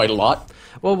quite a lot.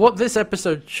 Well, what this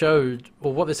episode showed,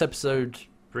 or what this episode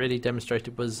really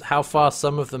demonstrated, was how far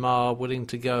some of them are willing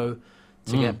to go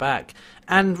to get back.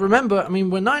 And remember, I mean,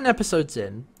 we're 9 episodes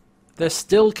in. They're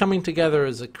still coming together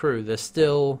as a crew. They're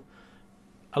still...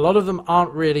 A lot of them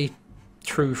aren't really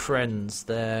true friends.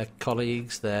 They're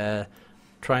colleagues. They're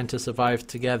trying to survive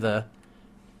together.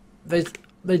 There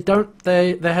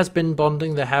has been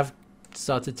bonding. They have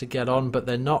started to get on, but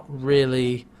they're not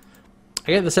really...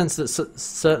 I get the sense that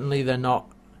certainly they're not...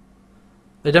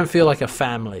 They don't feel like a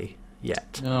family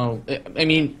yet. No, I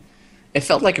mean... It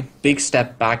felt like a big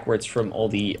step backwards from all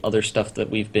the other stuff that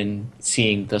we've been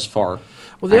seeing thus far,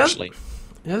 well,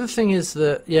 the other thing is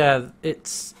that,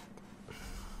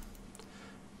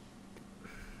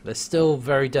 they're still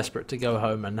very desperate to go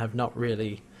home and have not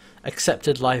really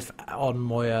accepted life on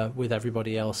Moya with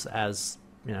everybody else as,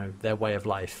 their way of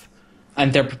life.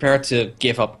 And they're prepared to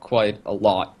give up quite a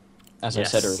lot, as I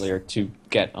said earlier, to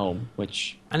get home,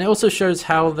 which... And it also shows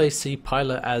how they see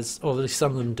Pilot as, or at least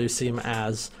some of them do see him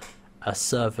as, a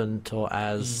servant or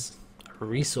as a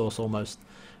resource almost,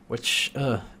 which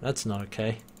that's not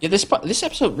okay. Yeah, this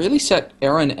episode really set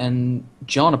Aaron and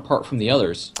John apart from the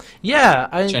others.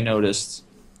 Yeah, which I noticed.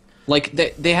 Like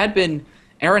they had been,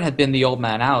 Aaron had been the old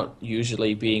man out,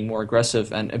 usually being more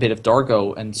aggressive, and a bit of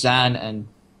Dargo and Zan and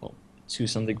to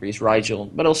some degrees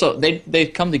Rigel, but also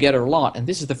they've come together a lot, and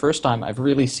this is the first time I've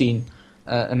really seen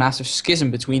a massive schism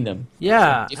between them.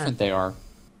 Yeah, how different they are.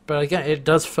 But again, it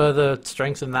does further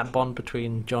strengthen that bond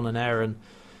between John and Aaron,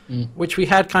 which we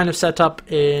had kind of set up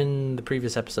in the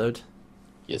previous episode.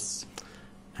 Yes.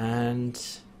 And,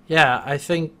 yeah, I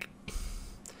think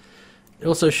it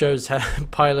also shows how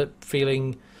Pilot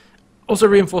feeling... Also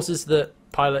reinforces that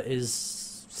Pilot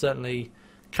is certainly,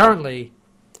 currently,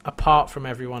 apart from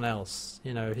everyone else.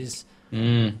 He's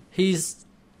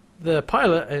the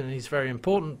pilot, and he's very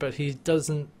important, but he's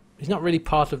not really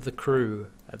part of the crew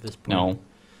at this point. No.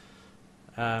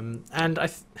 And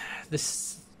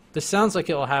this sounds like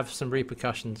it'll have some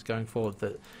repercussions going forward.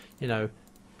 That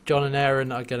John and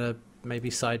Aaron are gonna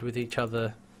maybe side with each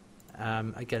other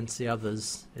against the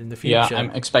others in the future. Yeah,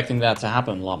 I'm expecting that to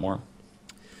happen a lot more.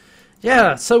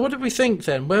 Yeah, so what did we think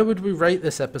then? Where would we rate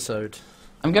this episode?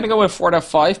 I'm gonna go with 4 out of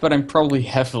 5, but I'm probably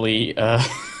heavily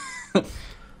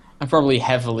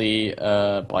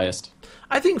biased.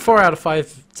 I think 4 out of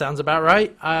 5 sounds about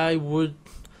right. I was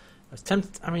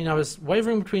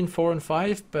wavering between 4 and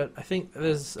 5, but I think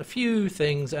there's a few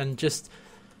things, and just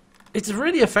it's a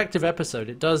really effective episode.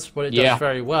 It does what it does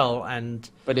very well,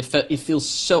 but it feels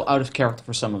so out of character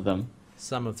for some of them.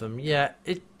 Some of them, yeah,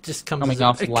 it just comes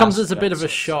as a bit of a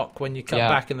shock when you cut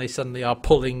back and they suddenly are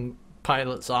pulling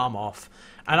Pilot's arm off,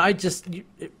 and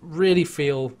it really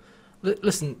feel.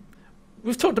 Listen,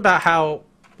 we've talked about how,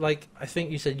 like, I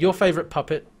think you said your favorite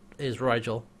puppet is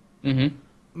Rygel. Mm-hmm.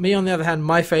 Me, on the other hand,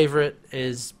 my favorite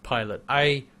is Pilot.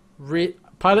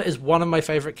 Pilot is one of my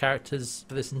favorite characters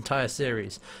for this entire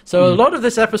series. So a lot of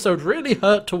this episode really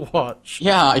hurt to watch.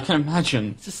 Yeah, I can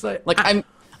imagine. Just like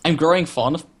I'm growing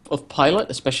fond of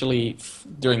Pilot, especially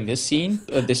during this scene,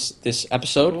 this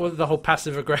episode. With the whole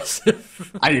passive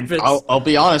aggressive. I'll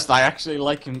be honest. I actually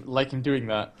like him doing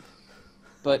that.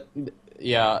 But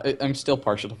yeah, I'm still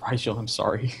partial to Rygel. I'm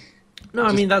sorry. No,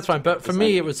 I mean that's fine. But for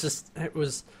me, it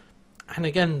was. And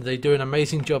again, they do an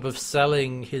amazing job of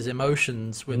selling his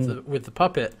emotions with the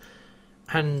puppet.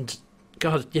 And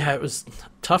God, yeah, it was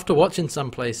tough to watch in some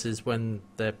places when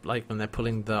they're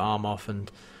pulling the arm off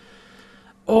and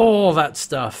all that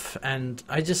stuff. And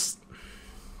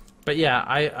but yeah,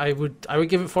 I would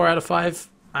give it 4 out of 5.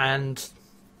 And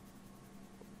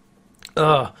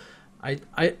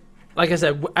like I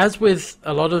said, as with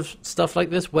a lot of stuff like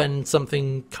this, when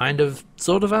something kind of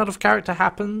sort of out of character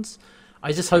happens,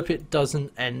 I just hope it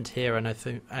doesn't end here, and I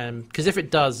think, because if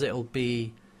it does, it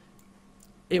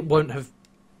will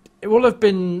have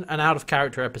been an out of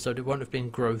character episode. It won't have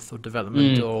been growth or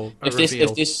development or a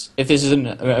reveal. If this is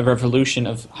a revolution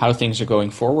of how things are going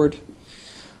forward,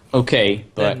 okay,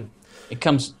 but it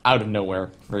comes out of nowhere,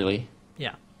 really.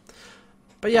 Yeah,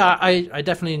 but yeah, I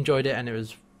definitely enjoyed it, and it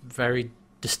was very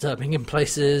disturbing in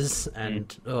places,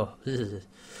 and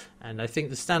and I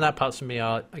think the standout parts for me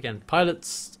are, again,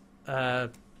 Pilot's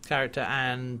character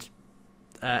and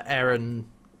Aaron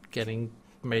getting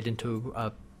made into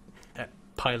a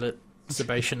pilot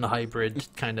Sebastian hybrid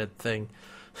kind of thing.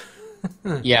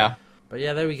 Yeah, but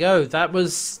yeah, there we go. That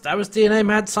was DNA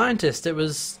Mad Scientist. It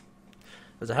was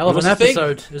a hell of an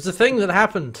episode. It was a thing that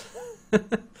happened.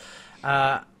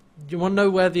 You want to know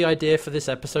where the idea for this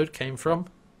episode came from?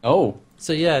 Oh,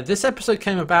 so yeah, this episode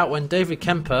came about when David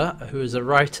Kemper, who is a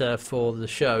writer for the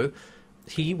show,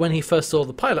 when he first saw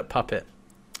the pilot puppet,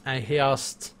 and he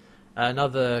asked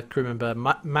another crew member,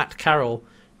 Matt Carroll,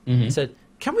 he said,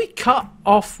 "Can we cut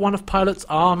off one of Pilot's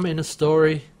arm in a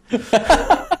story?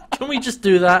 Can we just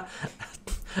do that?"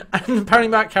 And apparently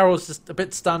Matt Carroll was just a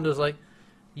bit stunned. Was like,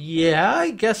 "Yeah,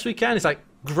 I guess we can." He's like,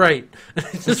 "Great." And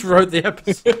he just wrote the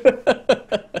episode.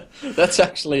 That's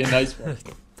actually a nice one.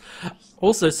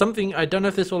 Also, something, I don't know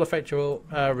if this will affect your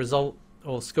result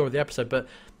or score of the episode, but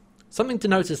something to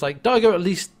notice, like, Dargo at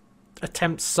least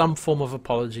attempts some form of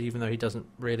apology, even though he doesn't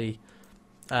really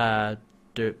do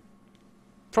it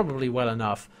probably well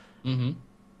enough. Mm-hmm.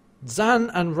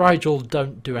 Zhaan and Rygel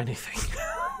don't do anything.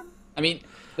 I mean,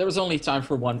 there was only time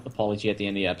for one apology at the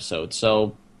end of the episode,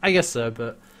 so... I guess so,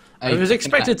 but I was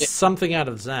expected something out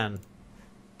of Zhaan.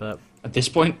 But at this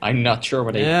point, I'm not sure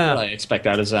what I expect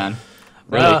out of Zhaan.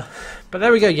 Really. But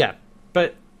there we go, yeah.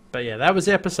 But yeah, that was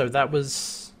the episode. That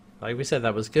was, like we said,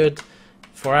 that was good.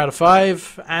 4 out of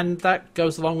 5, and that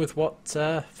goes along with what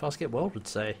Farscape World would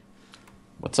say.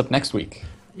 What's up next week?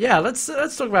 Yeah, let's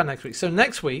talk about next week. So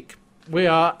next week we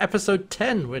are episode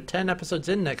 10. We're 10 episodes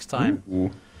in next time.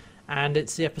 Ooh. And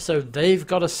it's the episode They've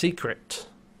Got a Secret.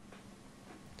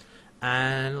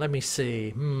 And let me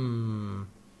see.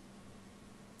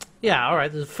 Yeah, all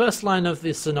right. The first line of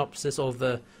the synopsis or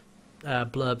the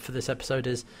blurb for this episode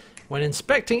is, when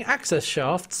inspecting access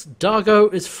shafts,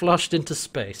 Dargo is flushed into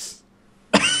space.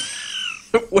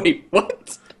 Wait,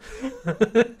 what?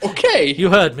 Okay. You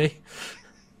heard me.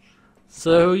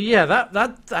 So yeah,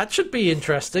 that should be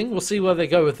interesting. We'll see where they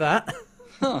go with that.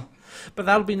 Huh. But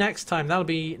that'll be next time. That'll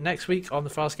be next week on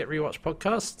the Farscape Rewatch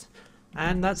podcast.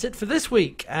 And that's it for this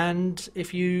week. And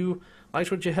if you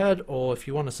liked what you heard, or if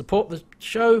you want to support the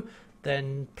show,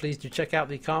 then please do check out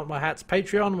the Can't Wear Hats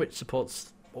Patreon, which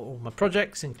supports all my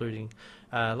projects, including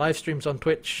live streams on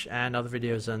Twitch and other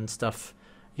videos and stuff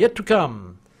yet to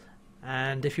come.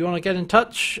 And if you want to get in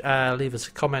touch, leave us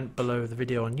a comment below the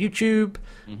video on YouTube,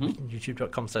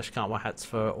 youtube.com/can'twearhats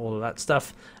for all of that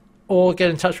stuff. Or get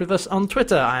in touch with us on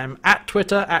Twitter. I'm at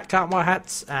Twitter, at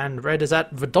Can'tWearHats, and Red is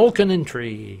at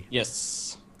Vidalcanintry.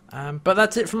 Yes. But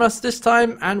that's it from us this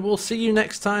time, and we'll see you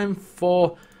next time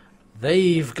for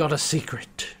They've Got a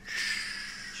Secret. Shh.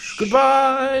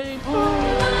 Goodbye.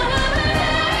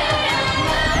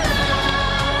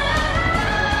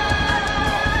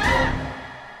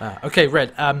 Okay,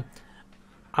 Red. I'm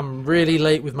really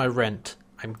late with my rent.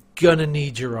 I'm gonna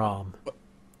need your arm.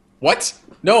 What?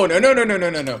 No.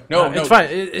 It's fine.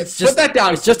 It's just. Put that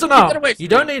down. It's just an arm. You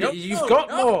don't need it. You've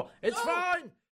got more. It's fine.